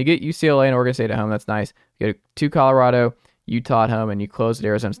comes in town. You get UCLA and Oregon State at home. That's nice. You go to Colorado. Utah at home, and you close at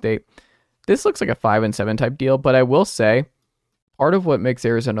Arizona State. This looks like a 5-7 type deal, but I will say part of what makes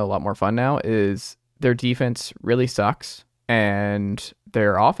Arizona a lot more fun now is their defense really sucks and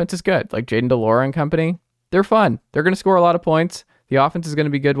their offense is good. Like Jaden DeLora and company, they're fun. They're going to score a lot of points. The offense is going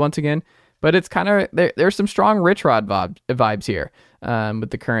to be good once again, but it's kind of there's some strong Rich Rod vibes here with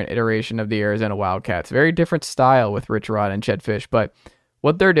the current iteration of the Arizona Wildcats. Very different style with Rich Rod and Jed Fish, but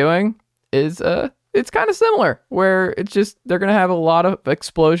what they're doing is it's kind of similar, where it's just they're going to have a lot of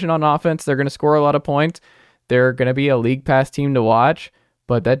explosion on offense. They're going to score a lot of points. They're going to be a league pass team to watch,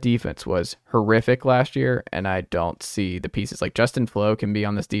 but that defense was horrific last year, and I don't see the pieces. Like Justin Flo can be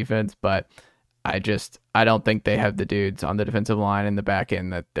on this defense, but I don't think they have the dudes on the defensive line and the back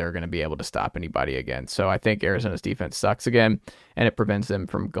end that they're going to be able to stop anybody again. So I think Arizona's defense sucks again, and it prevents them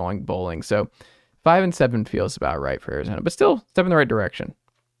from going bowling. So 5-7 feels about right for Arizona, but still step in the right direction.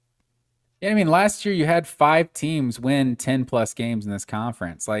 Yeah, I mean, last year you had 5 teams win 10-plus games in this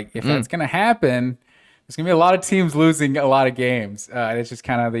conference. Like, if that's going to happen, there's going to be a lot of teams losing a lot of games. It's just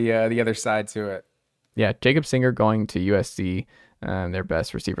kind of the other side to it. Yeah, Jacob Singer going to USC, their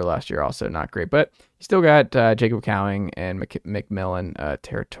best receiver last year, also not great. But you still got Jacob Cowing and McMillan,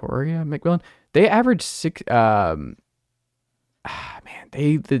 Territoria McMillan. They averaged 6. The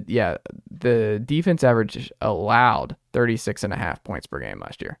defense averaged allowed 36.5 points per game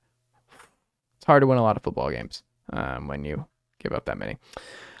last year. It's hard to win a lot of football games when you give up that many.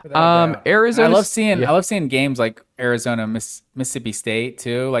 Arizona. I love seeing games like Arizona, Mississippi State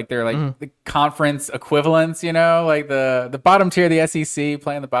too. Like they're like the conference equivalents, like the bottom tier of the SEC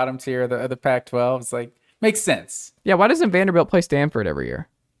playing the bottom tier of the Pac-12. It's like makes sense. Yeah, why doesn't Vanderbilt play Stanford every year?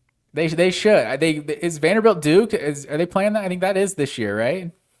 They should. Is Vanderbilt Duke? Are they playing that? I think that is this year,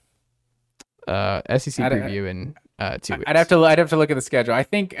 right? SEC preview in 2 weeks. I'd have to look at the schedule. I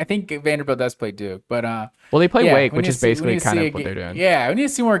think Vanderbilt does play Duke, but well, they play Wake, which is basically kind of what they're doing. Yeah, we need to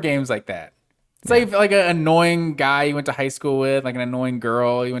see more games like that. It's like an annoying guy you went to high school with, like an annoying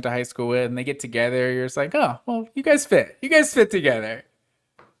girl you went to high school with, and they get together. You're just like, oh, well, you guys fit. You guys fit together.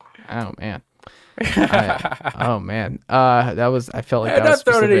 Oh man. That was. I felt like that was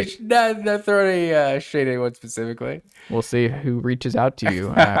specific. Not throwing any shade at anyone specifically. We'll see who reaches out to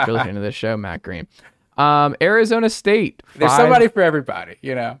you after listening to this show, Matt Green. Arizona State. There's somebody for everybody,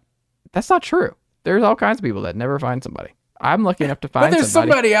 That's not true. There's all kinds of people that never find somebody. I'm lucky enough to find but there's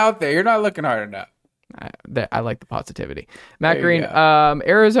somebody out there. You're not looking hard enough. I like the positivity. Matt Green,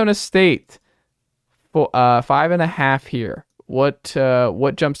 Arizona State, 5.5 here. What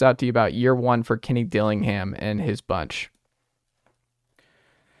jumps out to you about year one for Kenny Dillingham and his bunch?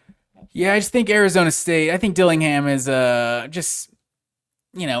 Yeah, I just think Arizona State. I think Dillingham is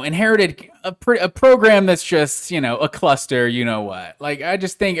inherited a program that's just a cluster. You know what? Like I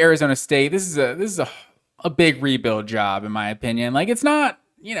just think Arizona State. This is a big rebuild job in my opinion. Like it's not.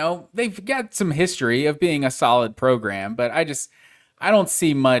 They've got some history of being a solid program, but I don't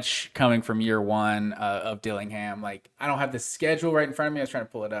see much coming from year one of Dillingham. Like I don't have the schedule right in front of me. I was trying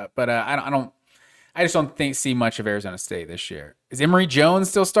to pull it up, but I just don't see much of Arizona State this year. Is Emory Jones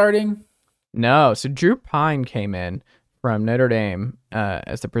still starting? No. So Drew Pine came in from Notre Dame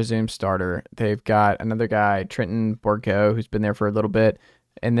as the presumed starter. They've got another guy, Trenton Borgo, who's been there for a little bit,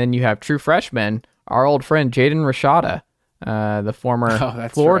 and then you have true freshman, our old friend Jaden Rashada, the former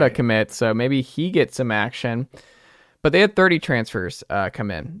Florida commit. So maybe he gets some action. But they had 30 transfers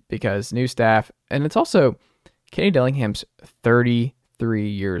come in because new staff. And it's also Kenny Dillingham's 33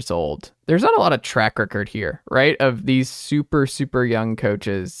 years old. There's not a lot of track record here, right? Of these super, super young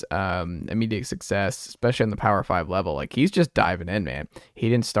coaches, immediate success, especially on the Power 5 level. Like he's just diving in, man. He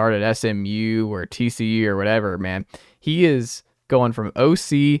didn't start at SMU or TCU or whatever, man. He is going from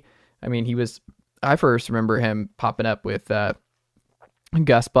OC. I mean, I first remember him popping up with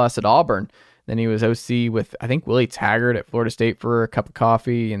Gus Bus at Auburn. Then he was OC with, I think, Willie Taggart at Florida State for a cup of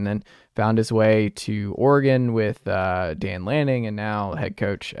coffee, and then found his way to Oregon with Dan Lanning, and now head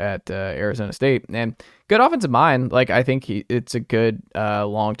coach at Arizona State. And good offensive mind. Like, I think it's a good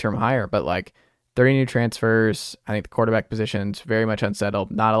long-term hire, but like 30 new transfers. I think the quarterback position's very much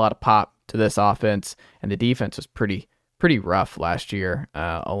unsettled. Not a lot of pop to this offense, and the defense was pretty rough last year,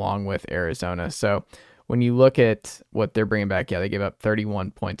 along with Arizona. So when you look at what they're bringing back, they gave up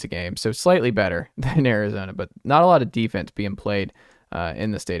 31 points a game, so slightly better than Arizona, but not a lot of defense being played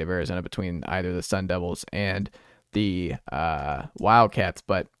in the state of Arizona between either the Sun Devils and the Wildcats.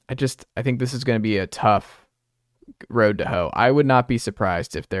 But I think this is going to be a tough road to hoe. I would not be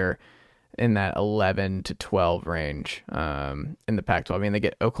surprised if they're in that 11 to 12 range in the Pac-12. I mean, they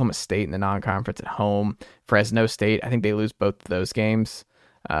get Oklahoma State in the non-conference at home, Fresno State. I think they lose both of those games.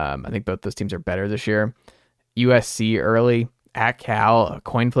 I think both those teams are better this year. USC early, at Cal, a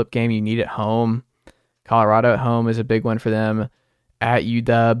coin flip game you need at home. Colorado at home is a big one for them. At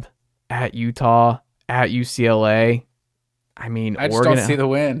UW, at Utah, at UCLA. I mean, I just Oregon, don't see the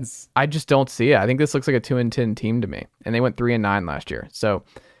wins. I just don't see it. I think this looks like a 2-10 team to me, and they went 3-9 last year. So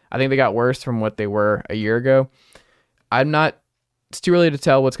I think they got worse from what they were a year ago. It's too early to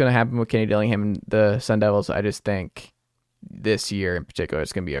tell what's going to happen with Kenny Dillingham and the Sun Devils. I just think this year in particular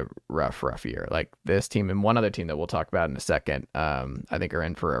is going to be a rough year. Like this team and one other team that we'll talk about in a second, I think are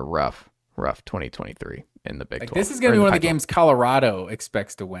in for a rough 2023 in the Big 12. This is going to be one of the games Colorado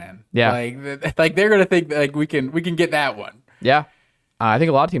expects to win. Yeah. Like they're going to think like we can get that one. Yeah. I think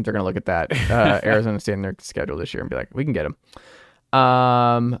a lot of teams are going to look at that Arizona State in their schedule this year and be like, we can get them.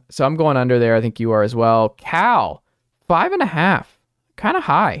 So I'm going under there. I think you are as well. Cal, 5.5. Kind of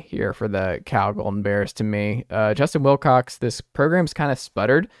high here for the Cal Golden Bears to me. Justin Wilcox, this program's kind of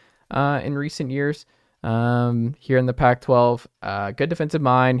sputtered in recent years here in the Pac-12. Good defensive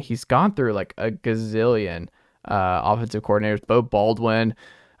mind. He's gone through like a gazillion offensive coordinators. Bo Baldwin,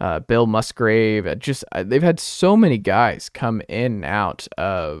 Bill Musgrave. They've had so many guys come in and out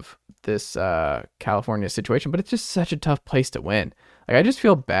of this California situation, but it's just such a tough place to win. Like I just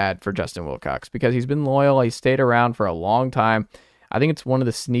feel bad for Justin Wilcox because he's been loyal. He's stayed around for a long time. I think it's one of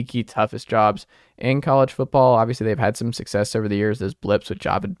the sneaky toughest jobs in college football. Obviously, they've had some success over the years. There's blips with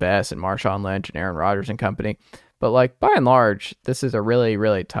Javid Best and Marshawn Lynch and Aaron Rodgers and company. But like by and large, this is a really,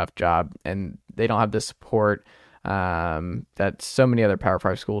 really tough job, and they don't have the support that so many other Power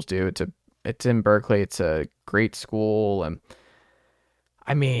 5 schools do. It's in Berkeley. It's a great school, and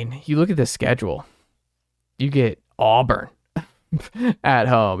I mean, you look at the schedule. You get Auburn at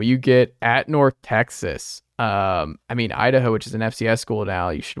home. You get at North Texas. I mean, Idaho, which is an FCS school now,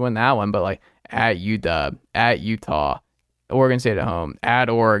 you should win that one, but like at UW, at Utah, Oregon State at home, at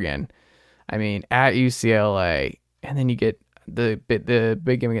Oregon, I mean, at UCLA, and then you get the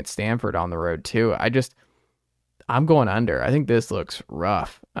big game against Stanford on the road too. I'm going under. I think this looks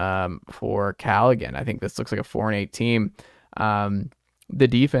rough for Cal again. I think this looks like a 4-8 team. The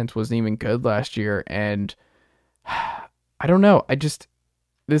defense wasn't even good last year, and I don't know.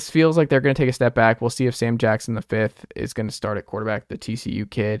 This feels like they're going to take a step back. We'll see if Sam Jackson V is going to start at quarterback, the TCU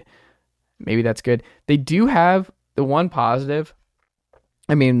kid. Maybe that's good. They do have the one positive.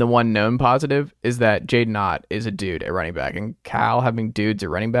 I mean, the one known positive is that Jaden Ott is a dude at running back, and Cal having dudes at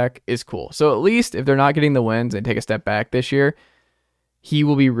running back is cool. So at least if they're not getting the wins and take a step back this year, he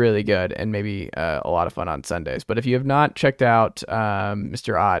will be really good and maybe a lot of fun on Sundays. But if you have not checked out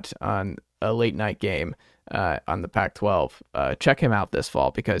Mr. Ott on a late night game, on the Pac-12, check him out this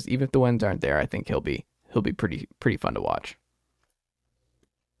fall because even if the wins aren't there, I think he'll be pretty fun to watch.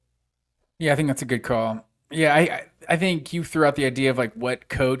 Yeah, I think that's a good call. Yeah, I think you threw out the idea of like what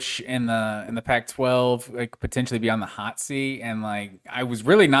coach in the Pac-12 like potentially be on the hot seat, and like I was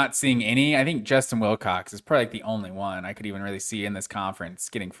really not seeing any. I think Justin Wilcox is probably like the only one I could even really see in this conference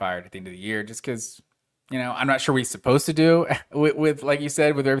getting fired at the end of the year, just because I'm not sure what he's supposed to do with like you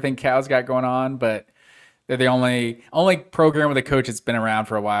said with everything Cal's got going on, but they're the only program with a coach that's been around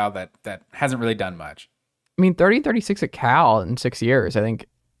for a while that hasn't really done much. I mean, 30-36 at Cal in 6 years, I think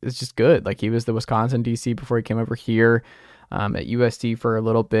is just good. Like he was the Wisconsin DC before he came over here at USD for a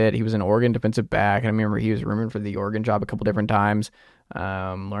little bit. He was an Oregon defensive back. And I remember he was rumored for the Oregon job a couple different times,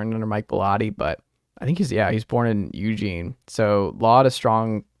 learned under Mike Bellotti, but I think he's born in Eugene. So a lot of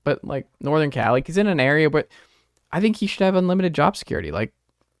strong, but like Northern Cal, like he's in an area, but I think he should have unlimited job security. Like,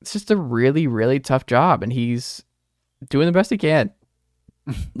 it's just a really, really tough job, and he's doing the best he can.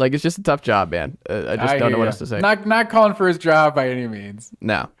 Like, it's just a tough job, man. I just don't know what else to say. Not calling for his job by any means.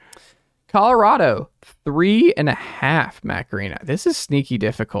 No. Colorado, 3.5, Matt Garina. This is sneaky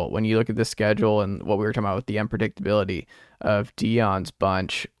difficult when you look at the schedule and what we were talking about with the unpredictability of Dion's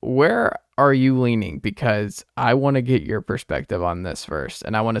bunch. Where are you leaning? Because I want to get your perspective on this first,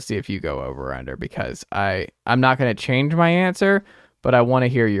 and I want to see if you go over or under, because I'm not going to change my answer, but I want to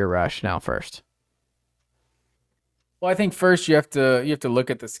hear your rationale first. Well, I think first you have to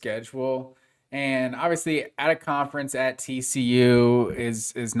look at the schedule, and obviously at a conference at TCU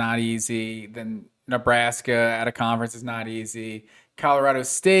is not easy. Then Nebraska at a conference is not easy. Colorado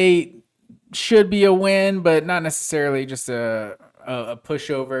State should be a win, but not necessarily just a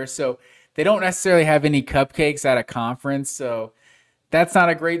pushover. So they don't necessarily have any cupcakes at a conference. So that's not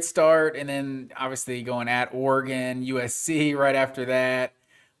a great start. And then obviously going at Oregon, USC right after that,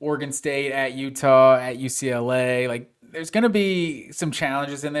 Oregon State at Utah, at UCLA. Like there's going to be some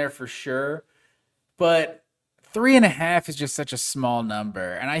challenges in there for sure. But 3.5 is just such a small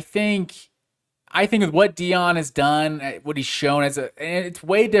number. And I think I think with what Dion has done, what he's shown and it's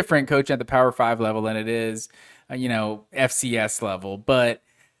way different coaching at the Power 5 level than it is, FCS level. But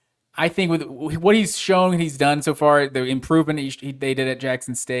I think with what he's shown, he's done so far, the improvement they did at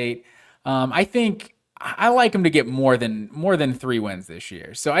Jackson State, I think I like him to get more than 3 wins this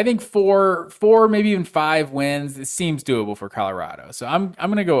year. So I think four, maybe even 5 wins. It seems doable for Colorado. So I'm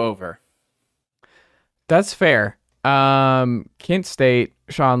going to go over. That's fair. Kent State,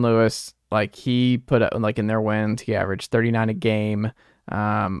 Sean Lewis, like he put up like in their wins, he averaged 39 a game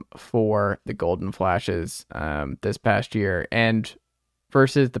for the Golden Flashes this past year, and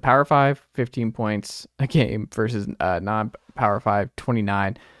versus the Power 5, 15 points a game versus non-Power 5,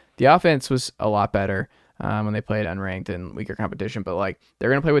 29. The offense was a lot better when they played unranked and weaker competition, but like they're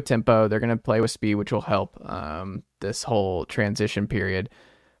going to play with tempo, they're going to play with speed, which will help this whole transition period.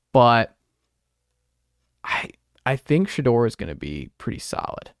 But I think Shedeur is going to be pretty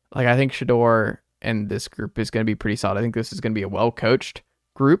solid. Like I think Shedeur and this group is going to be pretty solid. I think this is going to be a well-coached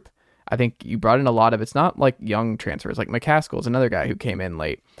group. I think you brought in a lot of, it's not like young transfers, like McCaskill's another guy who came in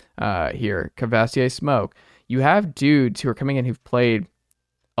late here, Cavassier Smoke. You have dudes who are coming in who've played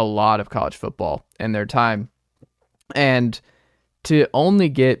a lot of college football in their time. And to only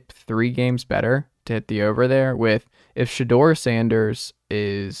get 3 games better to hit the over there with, if Shedeur Sanders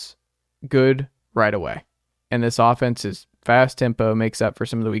is good right away, and this offense is fast tempo, makes up for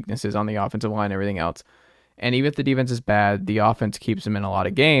some of the weaknesses on the offensive line and everything else. And even if the defense is bad, the offense keeps them in a lot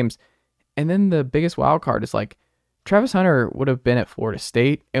of games. And then the biggest wild card is like Travis Hunter would have been at Florida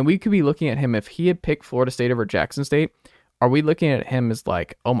State, and we could be looking at him if he had picked Florida State over Jackson State. Are we looking at him as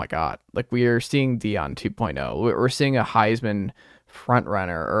like, oh my God, like we are seeing Dion 2.0. We're seeing a Heisman front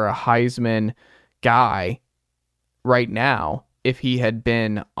runner or a Heisman guy right now if he had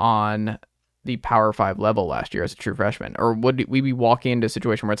been on the Power 5 level last year as a true freshman? Or would we be walking into a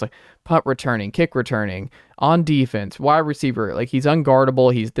situation where it's like punt returning, kick returning, on defense, wide receiver, like he's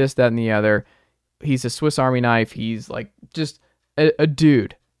unguardable, he's this, that, and the other. He's a Swiss Army knife. He's like just a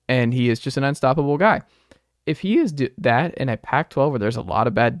dude, and he is just an unstoppable guy. If he is that in a Pac-12 where there's a lot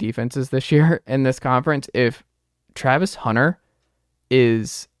of bad defenses this year in this conference, if Travis Hunter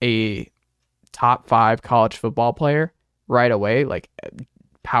is a top 5 college football player right away, like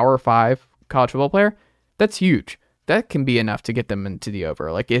Power 5 college football player, that's huge. That can be enough to get them into the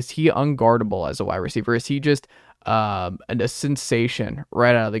over. Like, is he unguardable as a wide receiver? Is he just a sensation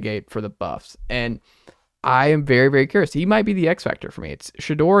right out of the gate for the Buffs? And I am very, very curious. He might be the X factor for me. It's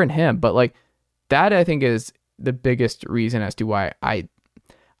Shedeur and him, but like that I think is the biggest reason as to why I'm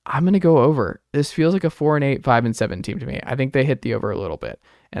going to go over. This feels like a 4-8, 5-7 team to me. I think they hit the over a little bit,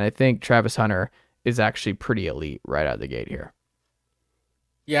 and I think Travis Hunter is actually pretty elite right out of the gate here.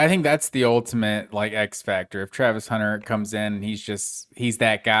 Yeah, I think that's the ultimate like X factor. If Travis Hunter comes in, he's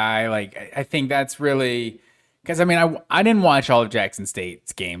that guy. Like I think that's really, because I mean I didn't watch all of Jackson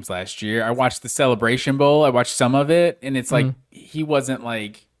State's games last year. I watched the Celebration Bowl. I watched some of it, and it's like he wasn't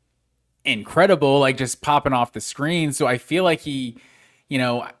like incredible, like just popping off the screen. So I feel like he's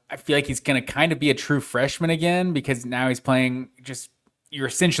gonna kind of be a true freshman again, because now he's playing just. You're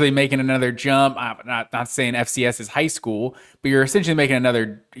essentially making another jump. Not saying FCS is high school, but you're essentially making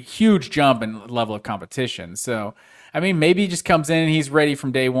another huge jump in level of competition. So, I mean, maybe he just comes in and he's ready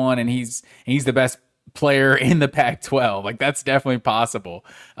from day one, and he's the best player in the Pac-12. Like that's definitely possible.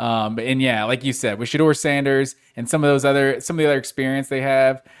 And yeah, like you said, with Shedeur Sanders and some of the other experience they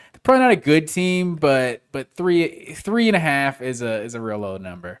have, they're probably not a good team, but 3.5 is a real low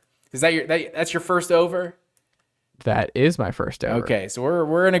number. Is that that's your first over? That is my first over. Okay, so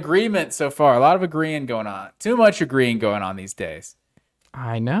we're in agreement so far. A lot of agreeing going on. Too much agreeing going on these days.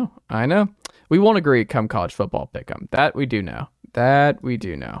 I know. We won't agree come college football pick'em. That we do know.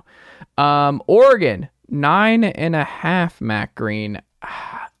 Oregon, 9.5, Mac Green.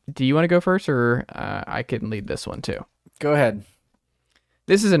 Do you want to go first, or I can lead this one too? Go ahead.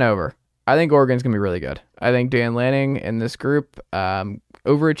 This is an over. I think Oregon's going to be really good. I think Dan Lanning and this group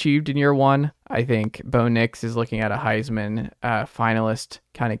overachieved in year one. I think Bo Nix is looking at a Heisman finalist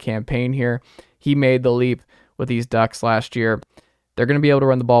kind of campaign here. He made the leap with these Ducks last year. They're going to be able to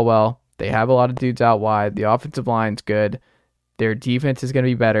run the ball well. They have a lot of dudes out wide. The offensive line's good. Their defense is going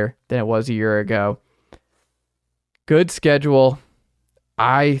to be better than it was a year ago. Good schedule.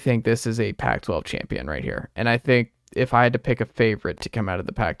 I think this is a Pac-12 champion right here. And I think if I had to pick a favorite to come out of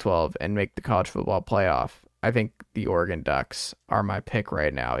the Pac-12 and make the college football playoff, I think the Oregon Ducks are my pick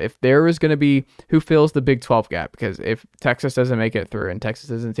right now. If there was going to be who fills the Big 12 gap, because if Texas doesn't make it through and Texas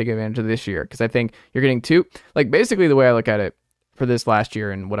doesn't take advantage of this year, because I think you're getting two, like basically the way I look at it for this last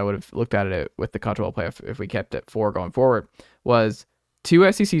year and what I would have looked at it with the college football playoff if we kept it 4 going forward was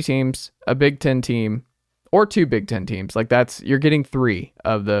 2 SEC teams, a Big Ten team, or 2 Big Ten teams. Like you're getting 3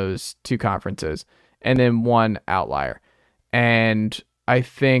 of those 2 conferences, and then 1 outlier. And I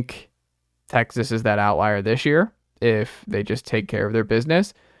think Texas is that outlier this year if they just take care of their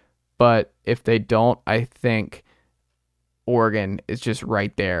business. But if they don't, I think Oregon is just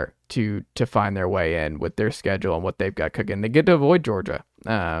right there to find their way in with their schedule and what they've got cooking. They get to avoid Georgia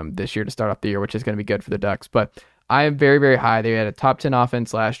this year to start off the year, which is going to be good for the Ducks. But I am very, very high. They had a top 10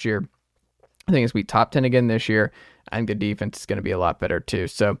 offense last year. I think it's going to be top 10 again this year. I think the defense is going to be a lot better too.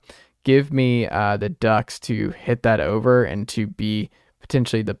 So give me the Ducks to hit that over and to be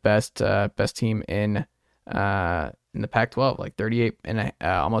potentially the best team in the Pac-12, like 38 and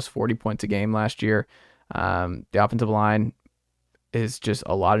almost 40 points a game last year. The offensive line is just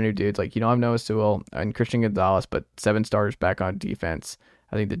a lot of new dudes. Like, you don't have Noah Sewell and Christian Gonzalez, but 7 starters back on defense.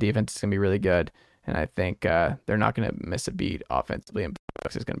 I think the defense is going to be really good, and I think they're not going to miss a beat offensively, and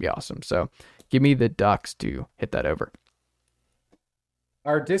Ducks is going to be awesome. So give me the Ducks to hit that over.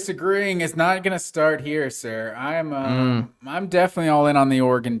 Our disagreeing is not going to start here, sir. I'm definitely all in on the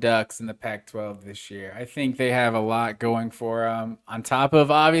Oregon Ducks in the Pac-12 this year. I think they have a lot going for them. On top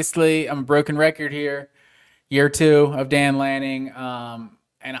of, obviously, I'm a broken record here, year 2 of Dan Lanning.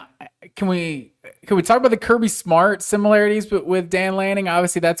 Can we talk about the Kirby Smart similarities with Dan Lanning?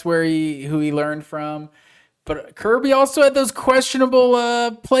 Obviously, that's who he learned from. But Kirby also had those questionable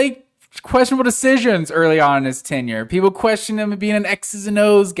decisions early on in his tenure. People question him being an X's and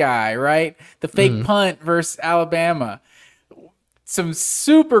O's guy, right? The fake punt versus Alabama. Some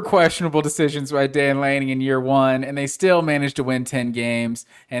super questionable decisions by Dan Lanning in year 1, and they still managed to win 10 games,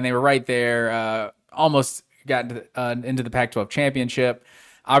 and they were right there, almost got into the Pac-12 championship.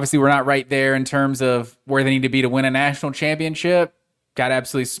 Obviously, we're not right there in terms of where they need to be to win a national championship. Got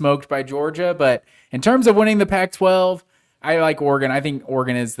absolutely smoked by Georgia, but in terms of winning the Pac-12, I like Oregon. I think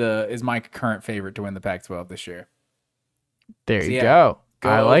Oregon is my current favorite to win the Pac-12 this year. There you go.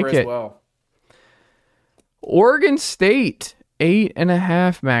 I like it. Well. Oregon State,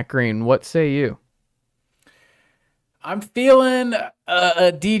 8.5, Matt Green. What say you? I'm feeling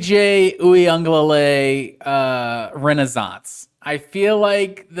a DJ Uiagalelei renaissance. I feel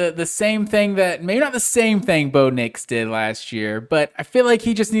like the same thing that, maybe not the same thing Bo Nix did last year, but I feel like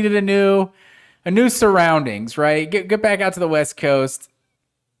he just needed a new surroundings, right? Get back out to the West Coast.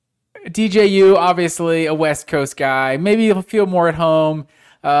 DJU, obviously a West Coast guy. Maybe he'll feel more at home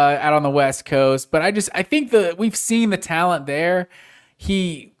out on the West Coast. But I think we've seen the talent there.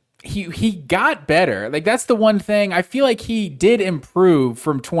 He got better. Like, that's the one thing. I feel like he did improve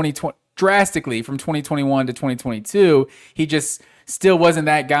from 2020 drastically from 2021 to 2022. He just still wasn't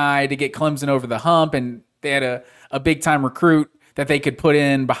that guy to get Clemson over the hump, and they had a big time recruit that they could put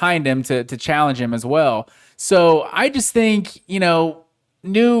in behind him to challenge him as well. So I just think,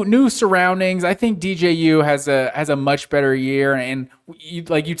 new surroundings. I think DJU has a much better year, and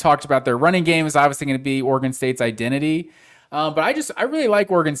you talked about, their running game is obviously going to be Oregon State's identity. But I really like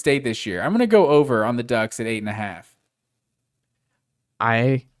Oregon State this year. I'm going to go over on the Ducks at 8.5.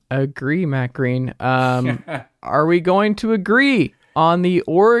 I agree, Matt Green. Are we going to agree on the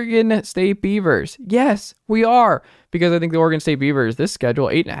Oregon State Beavers? Yes, we are, because I think the Oregon State Beavers, this schedule,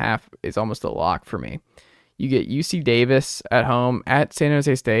 8.5 is almost a lock for me. You get UC Davis at home, at San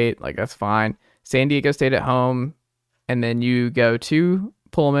Jose State, like, that's fine. San Diego State at home, and then you go to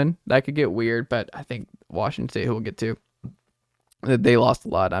Pullman. That could get weird, but I think Washington State will get to. They lost a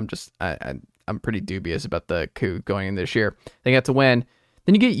lot. I'm pretty dubious about the coup going in this year. They got to win.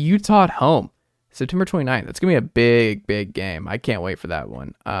 Then you get Utah at home, September 29th. That's gonna be a big, big game. I can't wait for that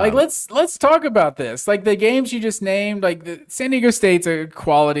one. Let's talk about this. Like, the games you just named, like, the San Diego State's a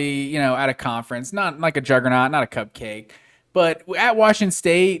quality, at a conference, not like a juggernaut, not a cupcake, but at Washington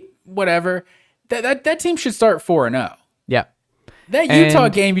State, whatever. That team should start 4-0. Yeah. That Utah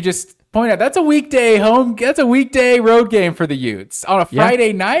game you just pointed out, that's a weekday road game for the Utes on a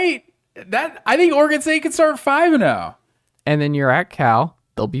Friday night. That, I think Oregon State could start 5-0. And then you're at Cal.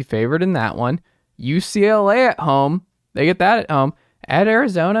 They'll be favored in that one. UCLA at home. They get that at home. At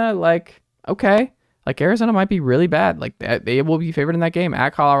Arizona, okay. Arizona might be really bad. They will be favored in that game.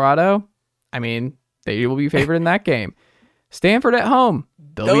 At Colorado, they will be favored in that game. Stanford at home.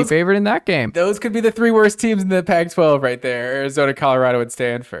 They'll be favored in that game. Those could be the 3 worst teams in the Pac-12 right there. Arizona, Colorado, and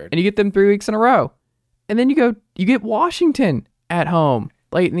Stanford. And you get them 3 weeks in a row. And then you get Washington at home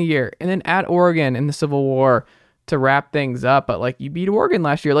late in the year. And then at Oregon in the Civil War to wrap things up. But you beat Oregon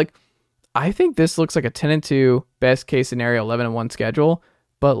last year. I think this looks like a 10-2 best case scenario, 11-1 schedule.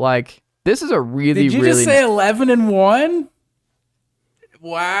 But this is a really, Did you just say 11-1?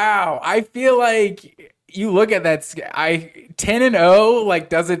 Wow. I feel like you look at that, 10-0 like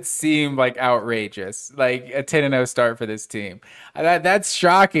doesn't seem like outrageous, like a 10-0 start for this team. That's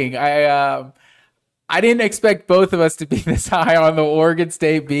shocking. I didn't expect both of us to be this high on the Oregon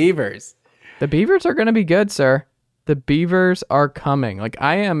State Beavers. The Beavers are going to be good, sir. The Beavers are coming. Like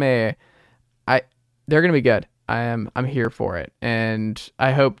they're going to be good. I'm here for it, and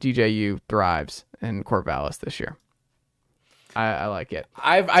I hope DJU thrives in Corvallis this year. I like it.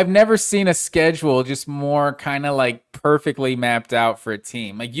 I've never seen a schedule just more kind of like perfectly mapped out for a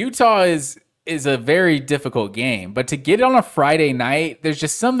team. Like Utah is a very difficult game, but to get it on a Friday night, there's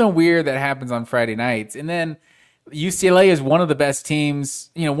just something weird that happens on Friday nights. And then UCLA is one of the best teams,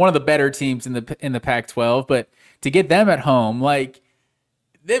 one of the better teams in the Pac-12, but to get them at home, like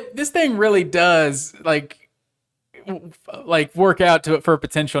this thing really does like work out for a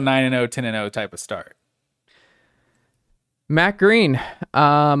potential 9-0, 10-0 type of start. Matt Green.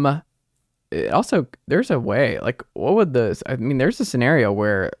 Also, there's a way. Like, what would this? I mean, there's a scenario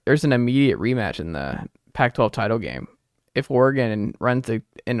where there's an immediate rematch in the Pac-12 title game. If Oregon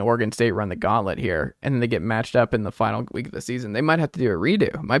and Oregon State run the gauntlet here, and then they get matched up in the final week of the season, they might have to do a redo.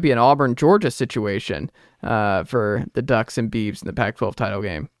 It might be an Auburn-Georgia situation for the Ducks and Beavs in the Pac-12 title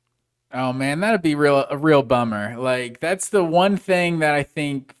game. Oh man, that'd be a real bummer. Like that's the one thing that I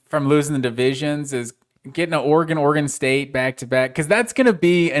think from losing the divisions is getting an Oregon State back to back, because that's going to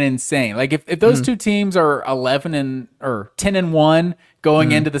be an insane. Like if those two teams are 10-1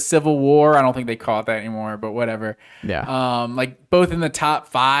 going into the Civil War, I don't think they call it that anymore, but whatever. Yeah. Like both in the top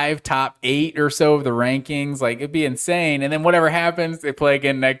 5, top 8 or so of the rankings, like it'd be insane. And then whatever happens, they play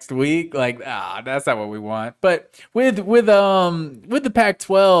again next week. Like that's not what we want. But with the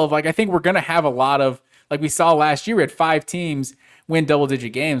Pac-12, like I think we're going to have a lot of, like we saw last year, we had 5 teams win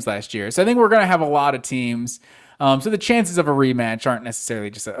double-digit games last year. So I think we're going to have a lot of teams. So the chances of a rematch aren't necessarily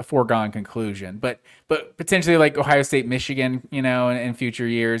just a foregone conclusion. But potentially like Ohio State, Michigan, in future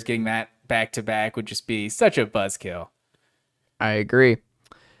years, getting that back-to-back would just be such a buzzkill. I agree.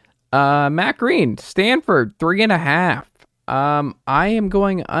 Matt Green, Stanford, 3.5. I am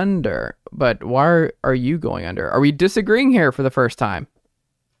going under, but why are you going under? Are we disagreeing here for the first time?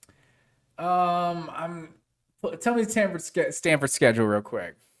 Tell me the Stanford schedule real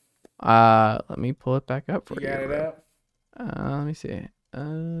quick. Let me pull it back up for you. You got it up? Let me see.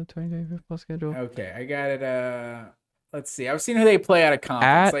 20 football schedule. Okay, I got it. Let's see. I've seen who they play out of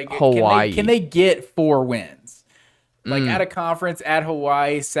conference. At Hawaii. Can they get 4 wins? Like out of conference, at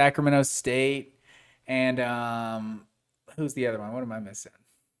Hawaii, Sacramento State, and who's the other one? What am I missing?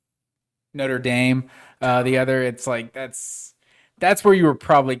 Notre Dame. The other, it's like that's where you were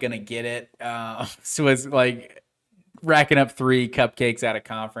probably going to get it. So it's like racking up 3 cupcakes out of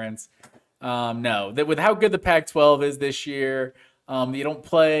conference. No, with how good the Pac-12 is this year, you don't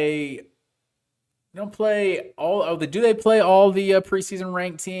play all. Do they play all the preseason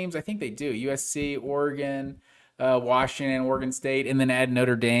ranked teams? I think they do. USC, Oregon, Washington, Oregon State, and then add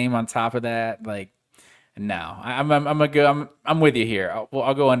Notre Dame on top of that. Like, no, I'm with you here.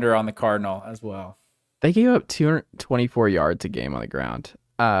 I'll go under on the Cardinal as well. They gave up 224 yards a game on the ground,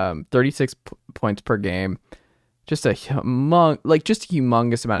 36 points per game. Just a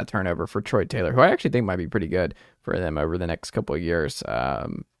humongous amount of turnover for Troy Taylor, who I actually think might be pretty good for them over the next couple of years.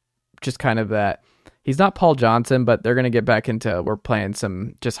 Just kind of that he's not Paul Johnson, but they're going to get back into we're playing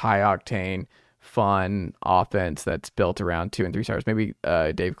some just high octane, fun offense that's built around 2 and 3 stars. Maybe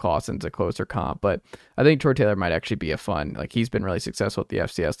Dave Clawson's a closer comp, but I think Troy Taylor might actually be a fun. Like he's been really successful at the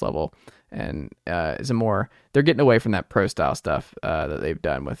FCS level. And they're getting away from that pro style stuff that they've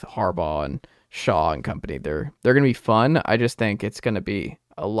done with Harbaugh and Shaw and company. They're going to be fun. I just think it's going to be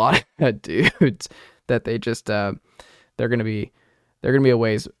a lot of dudes that they just they're going to be a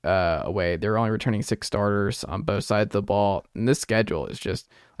ways away. They're only returning 6 starters on both sides of the ball, and this schedule is just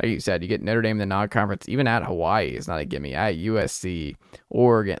like you said. You get Notre Dame in the non-conference, even at Hawaii is not a gimme. At USC,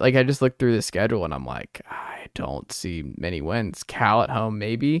 Oregon, like I just looked through the schedule and I'm like, I don't see many wins. Cal at home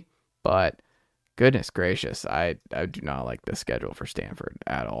maybe. But goodness gracious, I do not like this schedule for Stanford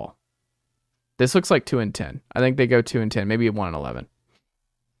at all. This looks like 2-10. I think they go 2-10, maybe 1-11.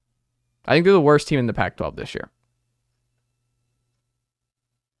 I think they're the worst team in the Pac-12 this year.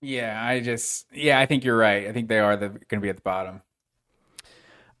 Yeah, I think you're right. I think they are going to be at the bottom.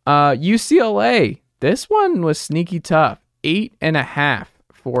 UCLA. This one was sneaky tough. 8.5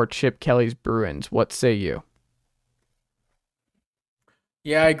 for Chip Kelly's Bruins. What say you?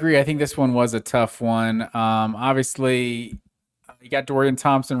 Yeah, I agree. I think this one was a tough one. Obviously, you got Dorian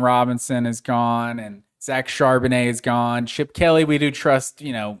Thompson-Robinson is gone, and Zach Charbonnet is gone. Chip Kelly, we do trust,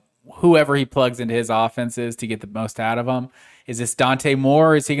 whoever he plugs into his offenses to get the most out of them. Is this Dante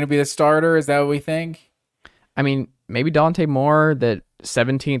Moore? Is he going to be the starter? Is that what we think? I mean, maybe Dante Moore, that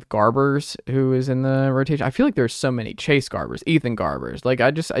 17th Garbers, who is in the rotation. I feel like there's so many Chase Garbers, Ethan Garbers. Like,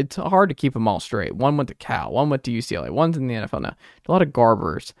 it's hard to keep them all straight. One went to Cal, one went to UCLA, one's in the NFL now. A lot of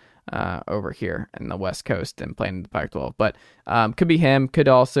Garbers over here in the West Coast and playing in the Pac-12. But could be him. Could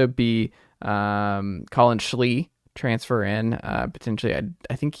also be Colin Schlee, transfer in. Potentially,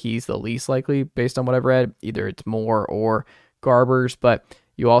 I think he's the least likely based on what I've read. Either it's Moore or Garbers, but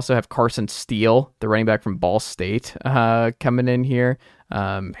you also have Carson Steele, the running back from Ball State, coming in here.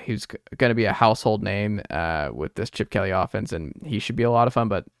 He's going to be a household name with this Chip Kelly offense, and he should be a lot of fun,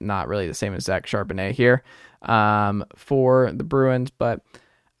 but not really the same as Zach Charbonnet here for the Bruins. But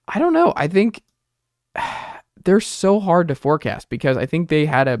I don't know. I think they're so hard to forecast because I think they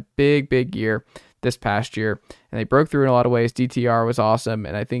had a big year this past year, and they broke through in a lot of ways. DTR was awesome,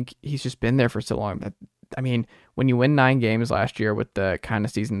 and I think he's just been there for so long. I mean, when you win 9 games last year with the kind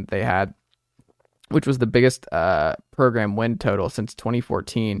of season that they had, which was the biggest program win total since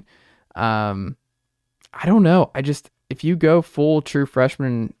 2014, I don't know. If you go full true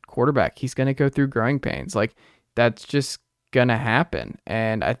freshman quarterback, he's going to go through growing pains. Like, that's just going to happen.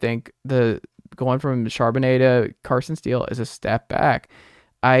 And I think going from Charbonnet to Carson Steele is a step back.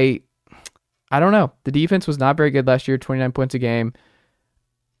 I don't know. The defense was not very good last year, 29 points a game.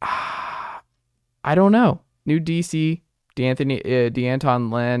 I don't know. New DC,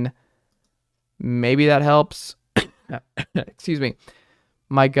 DeAnton Lynn. Maybe that helps. Excuse me.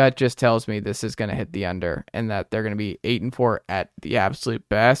 My gut just tells me this is going to hit the under and that they're going to be 8-4 at the absolute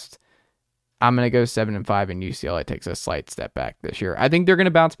best. I'm going to go 7-5, and UCLA takes a slight step back this year. I think they're going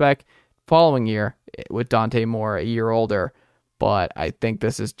to bounce back following year with Dante Moore a year older, but I think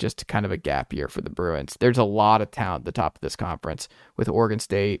this is just kind of a gap year for the Bruins. There's a lot of talent at the top of this conference with Oregon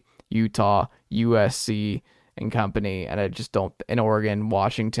State, Utah, USC, and company, and I just don't, in Oregon,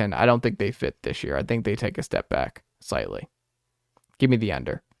 Washington, I don't think they fit this year. I think they take a step back slightly. Give me the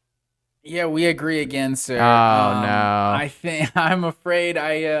under. Yeah, we agree again, sir. Oh, no. I'm afraid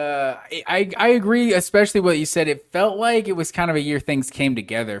I agree, especially what you said. It felt like it was kind of a year things came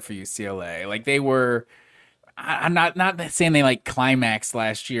together for UCLA. Like, they were, I'm not saying they like climaxed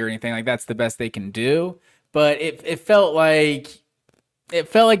last year or anything, like that's the best they can do, but it felt like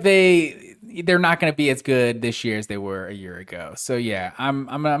they're not going to be as good this year as they were a year ago. So yeah,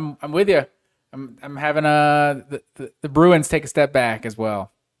 I'm with you. I'm having the Bruins take a step back as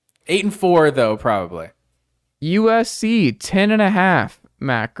well. 8-4 though, probably. USC 10.5.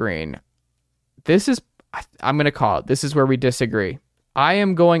 Matt Green. I'm going to call it. This is where we disagree. I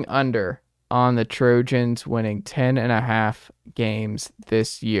am going under on the Trojans winning 10.5 games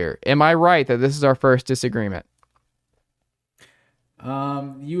this year. Am I right that this is our first disagreement?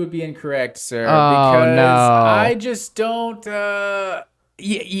 You would be incorrect, sir. Oh, because no. I just don't.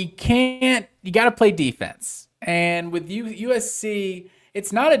 You can't. You got to play defense, and with USC,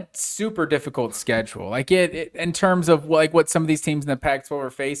 it's not a super difficult schedule. Like it in terms of what some of these teams in the Pac-12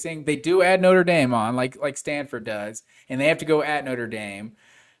 are facing. They do add Notre Dame on, like Stanford does, and they have to go at Notre Dame.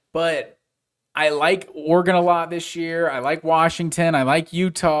 But I like Oregon a lot this year. I like Washington. I like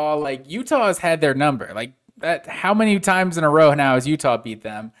Utah. Like, Utah has had their number. Like, that, how many times in a row now has Utah beat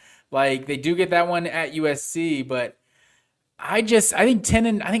them? Like, they do get that one at USC, but I think this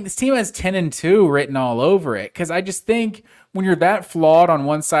team has 10-2 written all over it. Cause I just think when you're that flawed on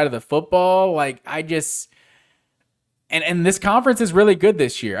one side of the football, like and this conference is really good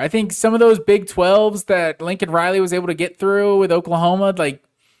this year. I think some of those Big 12s that Lincoln Riley was able to get through with Oklahoma, like,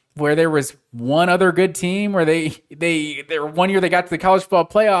 where there was one other good team where they one year they got to the college football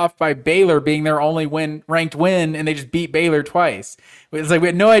playoff by Baylor being their only ranked win, and they just beat Baylor twice. It's like we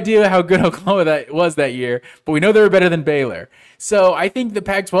had no idea how good Oklahoma that was that year, but we know they were better than Baylor. So I think the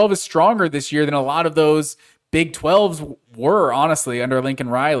Pac-12 is stronger this year than a lot of those Big 12s were, honestly, under Lincoln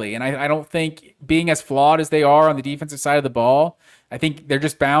Riley. And I don't think, being as flawed as they are on the defensive side of the ball, I think they're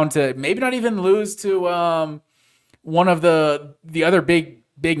just bound to maybe not even lose to one of the other big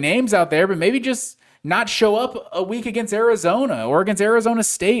names out there, but maybe just not show up a week against Arizona or against Arizona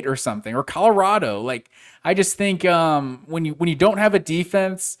State or something, or Colorado. Like, I just think when you don't have a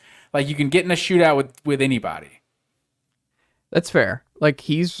defense, like, you can get in a shootout with anybody. That's fair. Like,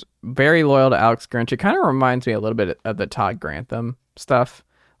 he's very loyal to Alex Grinch. It kind of reminds me a little bit of the Todd Grantham stuff.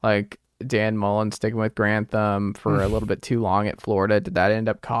 Like, Dan Mullen sticking with Grantham for a little bit too long at Florida. Did that end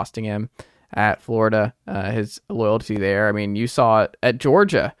up costing him at Florida, his loyalty there? I mean, you saw it at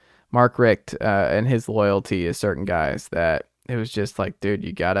Georgia, Mark Richt, and his loyalty is certain guys that it was just like, dude,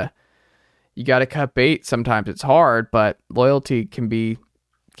 you gotta cut bait. Sometimes it's hard, but loyalty can be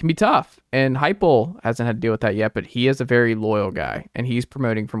can be tough. And Heupel hasn't had to deal with that yet, but he is a very loyal guy, and he's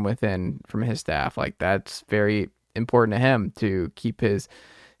promoting from within from his staff. Like, that's very important to him to keep his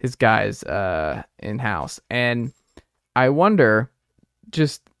guys in house. And I wonder,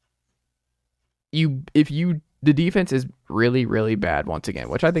 just the defense is really, really bad once again,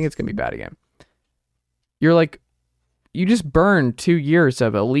 which I think it's gonna be bad again. You're like, you just burned 2 years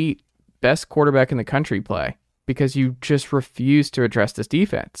of elite best quarterback in the country play because you just refuse to address this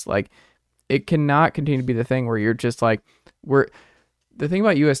defense. Like, it cannot continue to be the thing where you're just like, the thing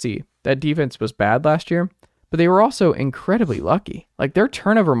about USC, that defense was bad last year, but they were also incredibly lucky. Like, their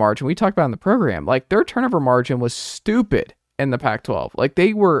turnover margin, we talked about in the program, like, their turnover margin was stupid in the Pac-12. Like,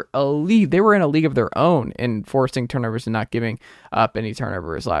 they were elite. They were in a league of their own in forcing turnovers and not giving up any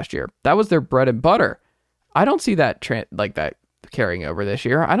turnovers last year. That was their bread and butter. I don't see that that carrying over this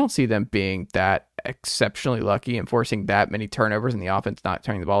year. I don't see them being that exceptionally lucky and forcing that many turnovers and the offense not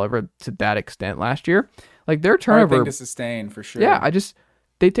turning the ball over to that extent last year. Like, their turnover, hard thing to sustain for sure. Yeah,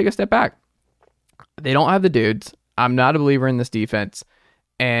 they take a step back. They don't have the dudes. I'm not a believer in this defense.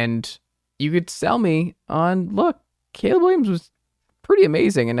 And you could sell me on, look, Caleb Williams was pretty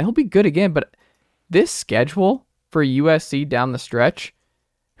amazing and he'll be good again. But this schedule for USC down the stretch,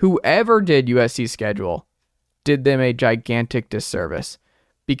 whoever did USC's schedule did them a gigantic disservice,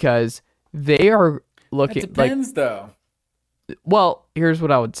 because they are looking. It depends, though. Well, here's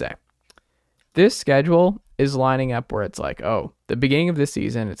what I would say. This schedule is lining up where it's like, oh, the beginning of this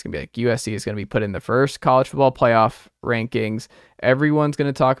season, it's going to be like USC is going to be put in the first college football playoff rankings. Everyone's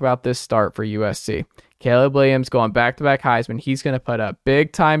going to talk about this start for USC. Caleb Williams going back-to-back Heisman. He's going to put up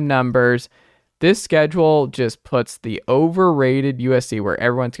big-time numbers. This schedule just puts the overrated USC where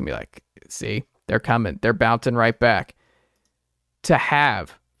everyone's going to be like, see, they're coming. They're bouncing right back. To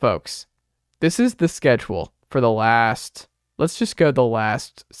have, folks, this is the schedule for the last, let's just go the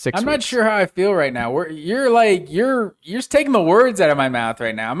last 6 weeks. I'm not sure how I feel right now. You're just taking the words out of my mouth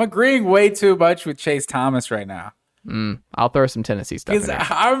right now. I'm agreeing way too much with Chase Thomas right now. I'll throw some Tennessee stuff in there.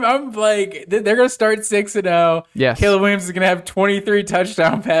 I'm like, they're going to start 6-0. Yes. Caleb Williams is going to have 23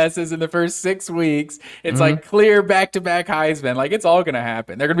 touchdown passes in the first 6 weeks. It's like clear back-to-back Heisman. Like, it's all going to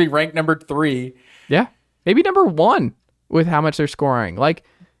happen. They're going to be ranked number 3. Yeah. Maybe number 1 with how much they're scoring. Like,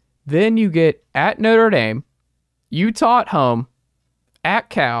 then you get at Notre Dame, Utah at home,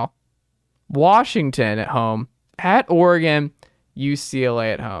 at Cal, Washington at home, at Oregon,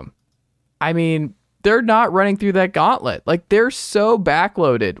 UCLA at home. I mean, they're not running through that gauntlet. Like, they're so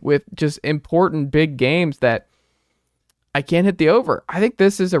backloaded with just important big games that I can't hit the over. I think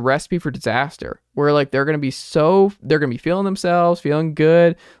this is a recipe for disaster where, like, they're going to be feeling themselves, feeling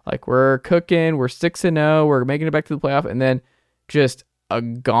good. Like, we're cooking, we're 6-0, we're making it back to the playoff, and then just a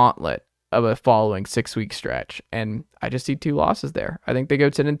gauntlet of a following 6-week stretch. And I just see 2 losses there. I think they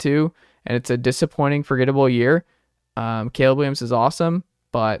go 10-2, and it's a disappointing, forgettable year. Caleb Williams is awesome,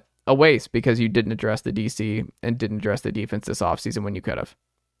 but a waste because you didn't address the DC and didn't address the defense this offseason when you could have.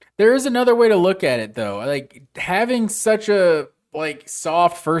 There is another way to look at it, though. Like, having such a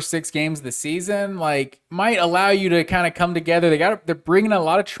soft first 6 games of the season, like, might allow you to kind of come together. They're bringing a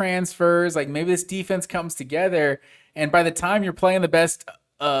lot of transfers. Like, maybe this defense comes together, and by the time you're playing the best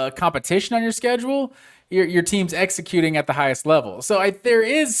competition on your schedule, your team's executing at the highest level. So there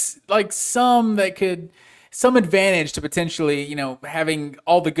is like some advantage to potentially, having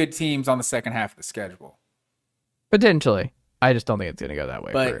all the good teams on the second half of the schedule. Potentially. I just don't think it's going to go that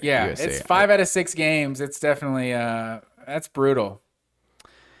way. But yeah, USC. It's 5 out of 6 games. It's definitely, that's brutal.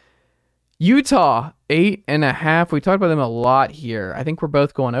 Utah, 8.5. We talked about them a lot here. I think we're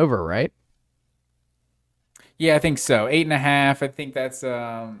both going over, right? Yeah, I think so. 8.5. I think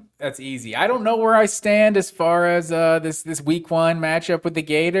that's easy. I don't know where I stand as far as this week 1 matchup with the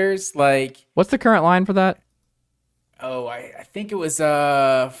Gators. Like, what's the current line for that? Oh, I think it was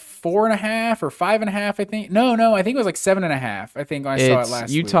 4.5 or 5.5. I think. No, I think it was like 7.5. I think when I saw it last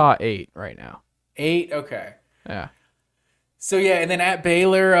week. Utah 8 right now. 8. Okay. Yeah. So yeah, and then at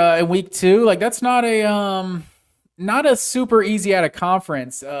Baylor in week 2, like that's not a super easy out of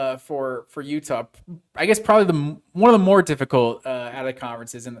conference for Utah. I guess probably one of the more difficult out of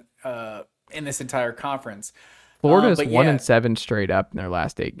conferences in this entire conference. Florida's 1-7 straight up in their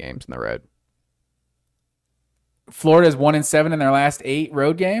last 8 games on the road. Florida's 1-7 in their last 8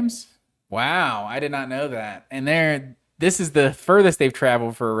 road games. Wow, I did not know that. And this is the furthest they've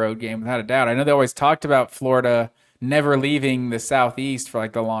traveled for a road game, without a doubt. I know they always talked about Florida never leaving the Southeast for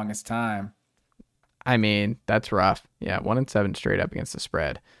like the longest time. I mean, that's rough. Yeah, 1-7 straight up against the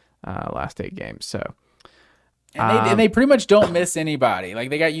spread, last 8 games. So And they pretty much don't miss anybody. Like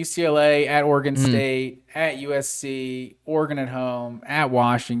they got UCLA at Oregon State, at USC, Oregon at home, at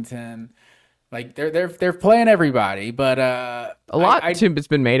Washington. Like they're playing everybody, but a lot has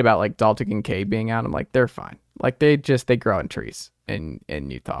been made about like Dalton Kincaid being out. I'm like, they're fine. Like they grow in trees in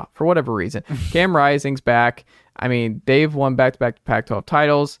Utah for whatever reason. Cam Rising's back. I mean, they've won back-to-back Pac-12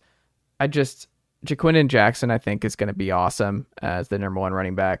 titles. Jaquindon Jackson, I think, is going to be awesome as the number one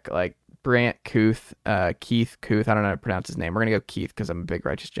running back. Like Keith Kuth, I don't know how to pronounce his name. We're going to go Keith because I'm a big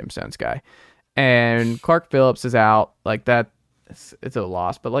Righteous Gemstones guy. And Clark Phillips is out. Like that, it's a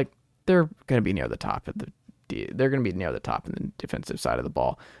loss, but like they're going to be near the top of they're going to be near the top in the defensive side of the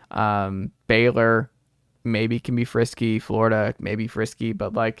ball. Baylor maybe can be frisky. Florida maybe frisky,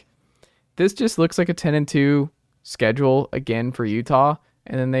 but like this just looks like a 10-2 schedule again for Utah.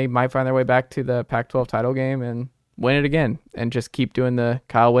 And then they might find their way back to the Pac-12 title game and win it again and just keep doing the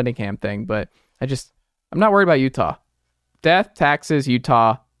Kyle Whittingham thing. But I'm not worried about Utah. Death, taxes,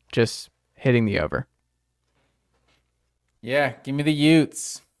 Utah, just hitting the over. Yeah, give me the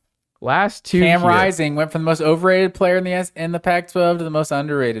Utes. Last two Cam here. Rising went from the most overrated player in the Pac-12 to the most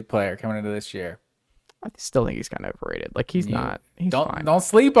underrated player coming into this year. I still think he's kind of overrated. Like he's not. He's fine. Don't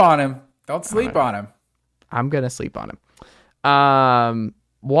sleep on him. Don't sleep on him. I'm gonna sleep on him.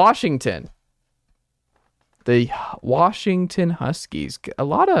 Washington. The Washington Huskies. A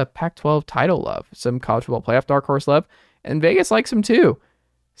lot of Pac-12 title love. Some college football playoff dark horse love. And Vegas likes them too.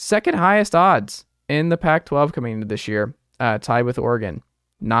 Second highest odds in the Pac-12 coming into this year. Tied with Oregon.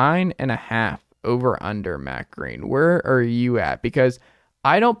 9.5 over under, Matt Green. Where are you at? Because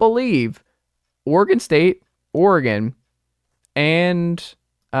I don't believe Oregon State, Oregon, and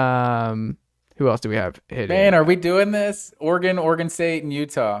who else do we have hitting? Man, are we doing this? Oregon State, and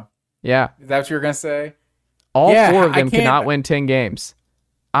Utah. Yeah. Is that what you were going to say? All four of them cannot win 10 games.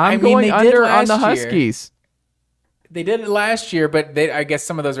 I'm going under on the Huskies. They did it last year, but I guess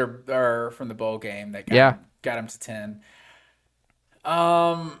some of those are from the bowl game that got them to 10.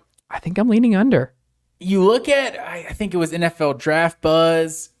 I think I'm leaning under. You look at, I think it was NFL Draft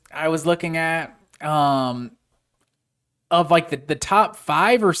Buzz I was looking at, of like the top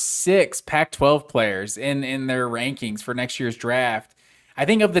 5 or 6 Pac-12 players in their rankings for next year's draft. I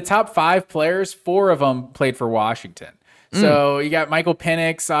think of the top 5 players, 4 of them played for Washington. So you got Michael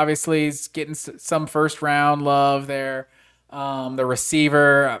Penix, obviously, is getting some first round love there. The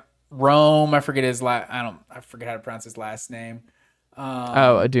receiver, Rome, I forget how to pronounce his last name.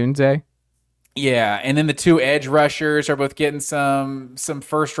 Adunze. Yeah, and then the 2 edge rushers are both getting some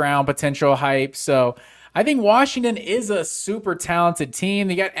first round potential hype. So I think Washington is a super talented team.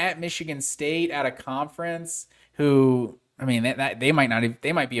 They got at Michigan State at a conference who, I mean, they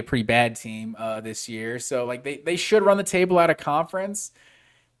might be a pretty bad team this year. So like they should run the table at a conference.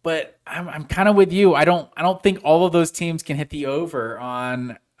 But I'm kind of with you. I don't think all of those teams can hit the over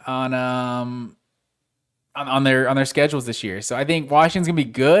on their schedules this year. So I think Washington's gonna be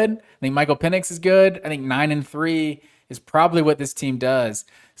good. I think Michael Penix is good. I think 9-3 is probably what this team does.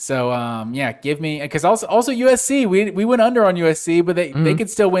 So give me, because also USC, we went under on USC, but they could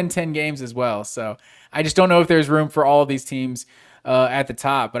still win 10 games as well. So I just don't know if there's room for all of these teams at the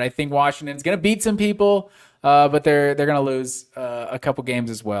top. But I think Washington's gonna beat some people, but they're gonna lose a couple games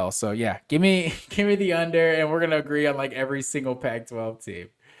as well. So yeah, give me the under, and we're gonna agree on like every single Pac-12 team.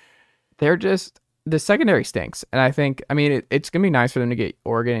 They're just, the secondary stinks. And I think, it's going to be nice for them to get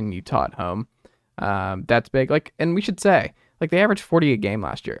Oregon and Utah at home. That's big. Like, and we should say, like, they averaged 40 a game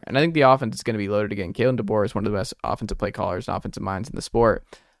last year. And I think the offense is going to be loaded again. Kalen DeBoer is one of the best offensive play callers and offensive minds in the sport.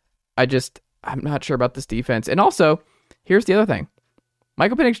 I'm not sure about this defense. And also, here's the other thing.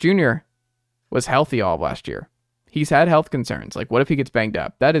 Michael Penix Jr. was healthy all of last year. He's had health concerns. Like, what if he gets banged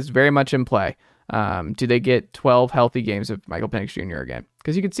up? That is very much in play. Do they get 12 healthy games of Michael Penix Jr. again?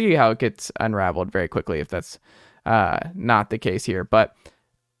 Because you can see how it gets unraveled very quickly if that's not the case here. But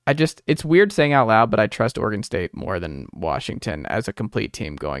it's weird saying out loud, but I trust Oregon State more than Washington as a complete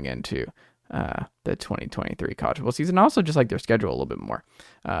team going into the 2023 college football season. Also, just like their schedule a little bit more.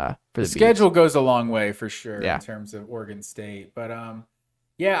 For the schedule goes a long way for sure in terms of Oregon State. But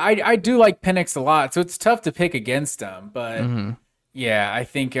I do like Penix a lot, so it's tough to pick against them. But yeah, I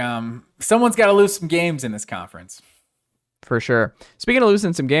think someone's got to lose some games in this conference. For sure. Speaking of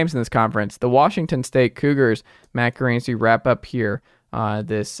losing some games in this conference, the Washington State Cougars, Matt Green, as we wrap up here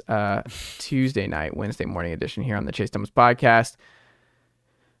this Tuesday night, Wednesday morning edition here on the Chase Thomas Podcast.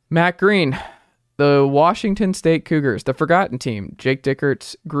 Matt Green, the Washington State Cougars, the forgotten team, Jake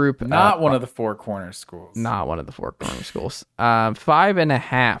Dickert's group. Not one of the 4 corner schools. Not one of the 4 corner schools.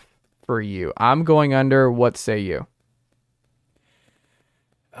 5.5 for you. I'm going under. What say you?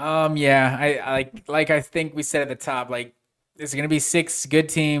 Yeah, I think we said at the top, like there's going to be 6 good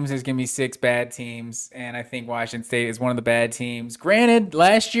teams, there's going to be 6 bad teams, and I think Washington State is one of the bad teams. Granted,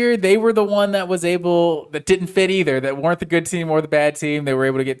 last year they were the one that didn't fit either, that weren't the good team or the bad team. They were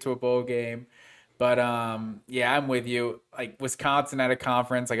able to get to a bowl game. But yeah, I'm with you. Like Wisconsin at a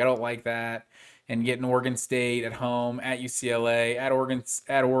conference, like I don't like that. And getting Oregon State at home, at UCLA, at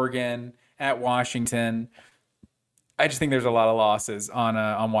Oregon, at Washington. I just think there's a lot of losses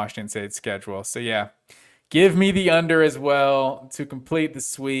on Washington State's schedule. So yeah, give me the under as well to complete the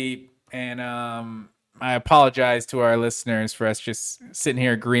sweep. And I apologize to our listeners for us just sitting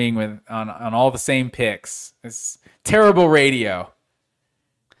here agreeing on all the same picks. It's terrible radio.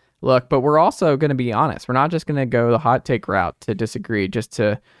 Look, but we're also going to be honest. We're not just going to go the hot take route to disagree just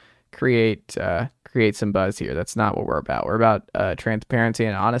to create some buzz here. That's not what we're about. We're about transparency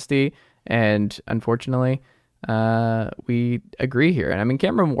and honesty. And unfortunately, we agree here. And I mean,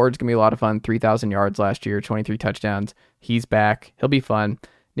 Cameron Ward's going to be a lot of fun. 3,000 yards last year, 23 touchdowns. He's back. He'll be fun.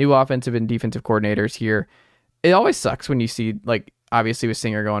 New offensive and defensive coordinators here. It always sucks when you see, like, obviously with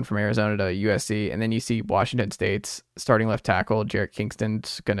Singer going from Arizona to USC, and then you see Washington State's starting left tackle, Jarrett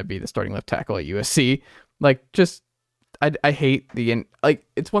Kingston's going to be the starting left tackle at USC. Like, just, I hate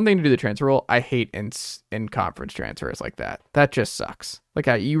it's one thing to do the transfer rule. I hate in conference transfers like that. That just sucks. Like,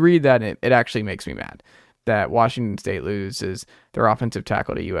 you read that, and it actually makes me mad that Washington State loses their offensive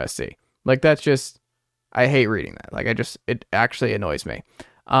tackle to USC. Like, that's just, I hate reading that. Like, it actually annoys me.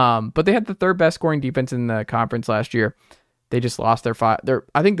 But they had the 3rd best scoring defense in the conference last year. They just lost I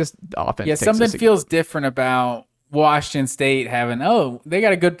think this offense. Yeah, something feels different about Washington State having, they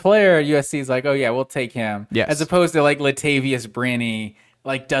got a good player. USC's like, oh yeah, we'll take him. Yes. As opposed to like Latavius Brinney,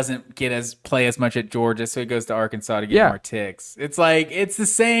 like doesn't play as much at Georgia, so he goes to Arkansas to get more ticks. It's like, it's the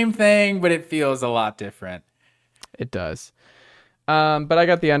same thing, but it feels a lot different. It does. But I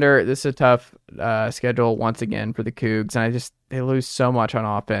got the under. This is a tough schedule once again for the Cougs, and they lose so much on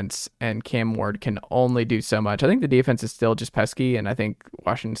offense, and Cam Ward can only do so much. I think the defense is still just pesky, and I think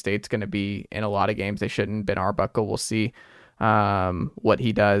Washington State's going to be in a lot of games they shouldn't. Ben Arbuckle, we'll see what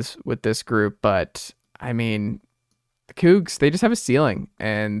he does with this group, but I mean, the Cougs, they just have a ceiling,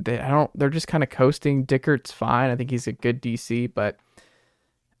 and they're just kind of coasting. Dickert's fine. I think he's a good DC, but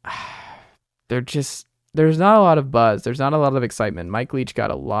there's not a lot of buzz. There's not a lot of excitement. Mike Leach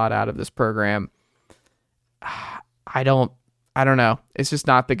got a lot out of this program. I don't know. It's just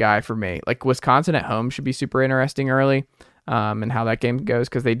not the guy for me. Like, Wisconsin at home should be super interesting early, and how that game goes,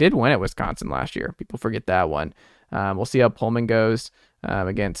 because they did win at Wisconsin last year. People forget that one. We'll see how Pullman goes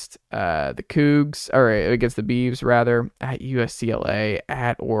against the Cougs, or against the Beavs rather, at USCLA,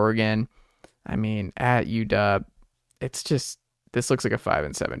 at Oregon. I mean, at UW. It's just, this looks like a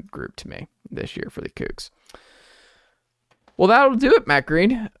 5-7 group to me this year for the Cougs. Well, that'll do it, Matt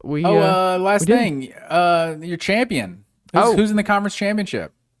Green. Last thing, your champion. Who's in the conference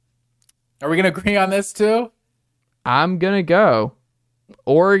championship? Are we going to agree on this too? I'm going to go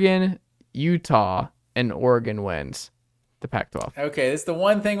Oregon, Utah, and Oregon wins the Pac-12. Okay, this is the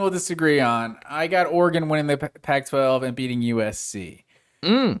one thing we'll disagree on. I got Oregon winning the Pac-12 and beating USC.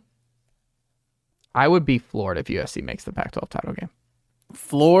 I would be floored if USC makes the Pac-12 title game.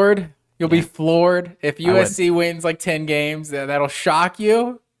 Floored? You'll be floored if USC wins like 10 games. That'll shock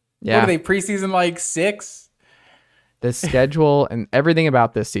you? Yeah. What are they, preseason like 6? The schedule and everything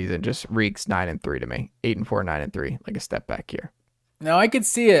about this season just reeks 9-3 to me. 8-4, 9-3, like a step back here. No, I could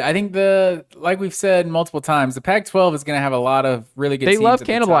see it. I think like we've said multiple times, the Pac-12 is going to have a lot of really good teams. They love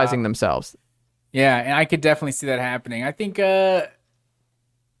cannibalizing themselves. Yeah, and I could definitely see that happening. I think I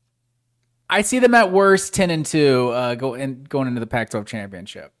see them at worst 10-2 going into the Pac-12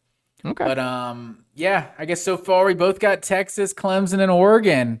 championship. Okay. But yeah, I guess so far we both got Texas, Clemson, and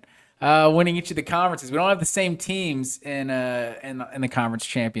Oregon winning each of the conferences. We don't have the same teams in the conference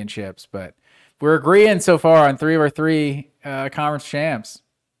championships, but we're agreeing so far on 3 of our 3 conference champs.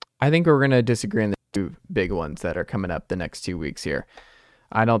 I think we're going to disagree on the 2 big ones that are coming up the next 2 weeks here.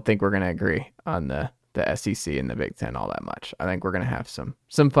 I don't think we're going to agree on the SEC and the Big Ten all that much. I think we're going to have some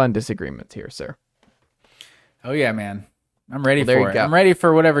fun disagreements here, sir. Oh, yeah, man. I'm ready for it. I'm ready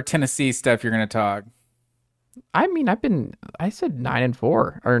for whatever Tennessee stuff you're going to talk. I mean, I said 9-4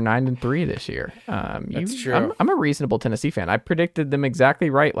 or 9-3 this year. That's true. I'm a reasonable Tennessee fan. I predicted them exactly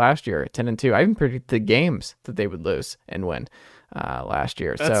right last year at 10-2. I even predicted the games that they would lose and win last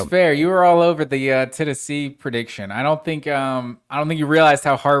year. That's fair. You were all over the Tennessee prediction. I don't think you realized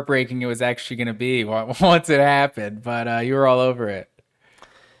how heartbreaking it was actually going to be once it happened, but you were all over it.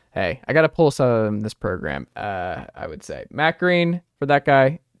 Hey, I got to pull some of this program, I would say. Matt Green for that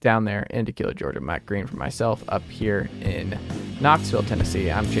guy down there in Tequila, Georgia. Matt Green for myself up here in Knoxville, Tennessee.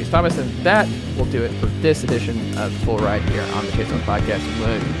 I'm Chase Thomas, and that will do it for this edition of Full Ride here on the Chase Thomas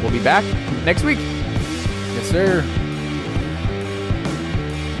Podcast. We'll be back next week. Yes, sir.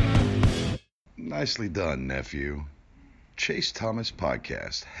 Nicely done, nephew. Chase Thomas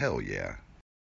Podcast. Hell yeah.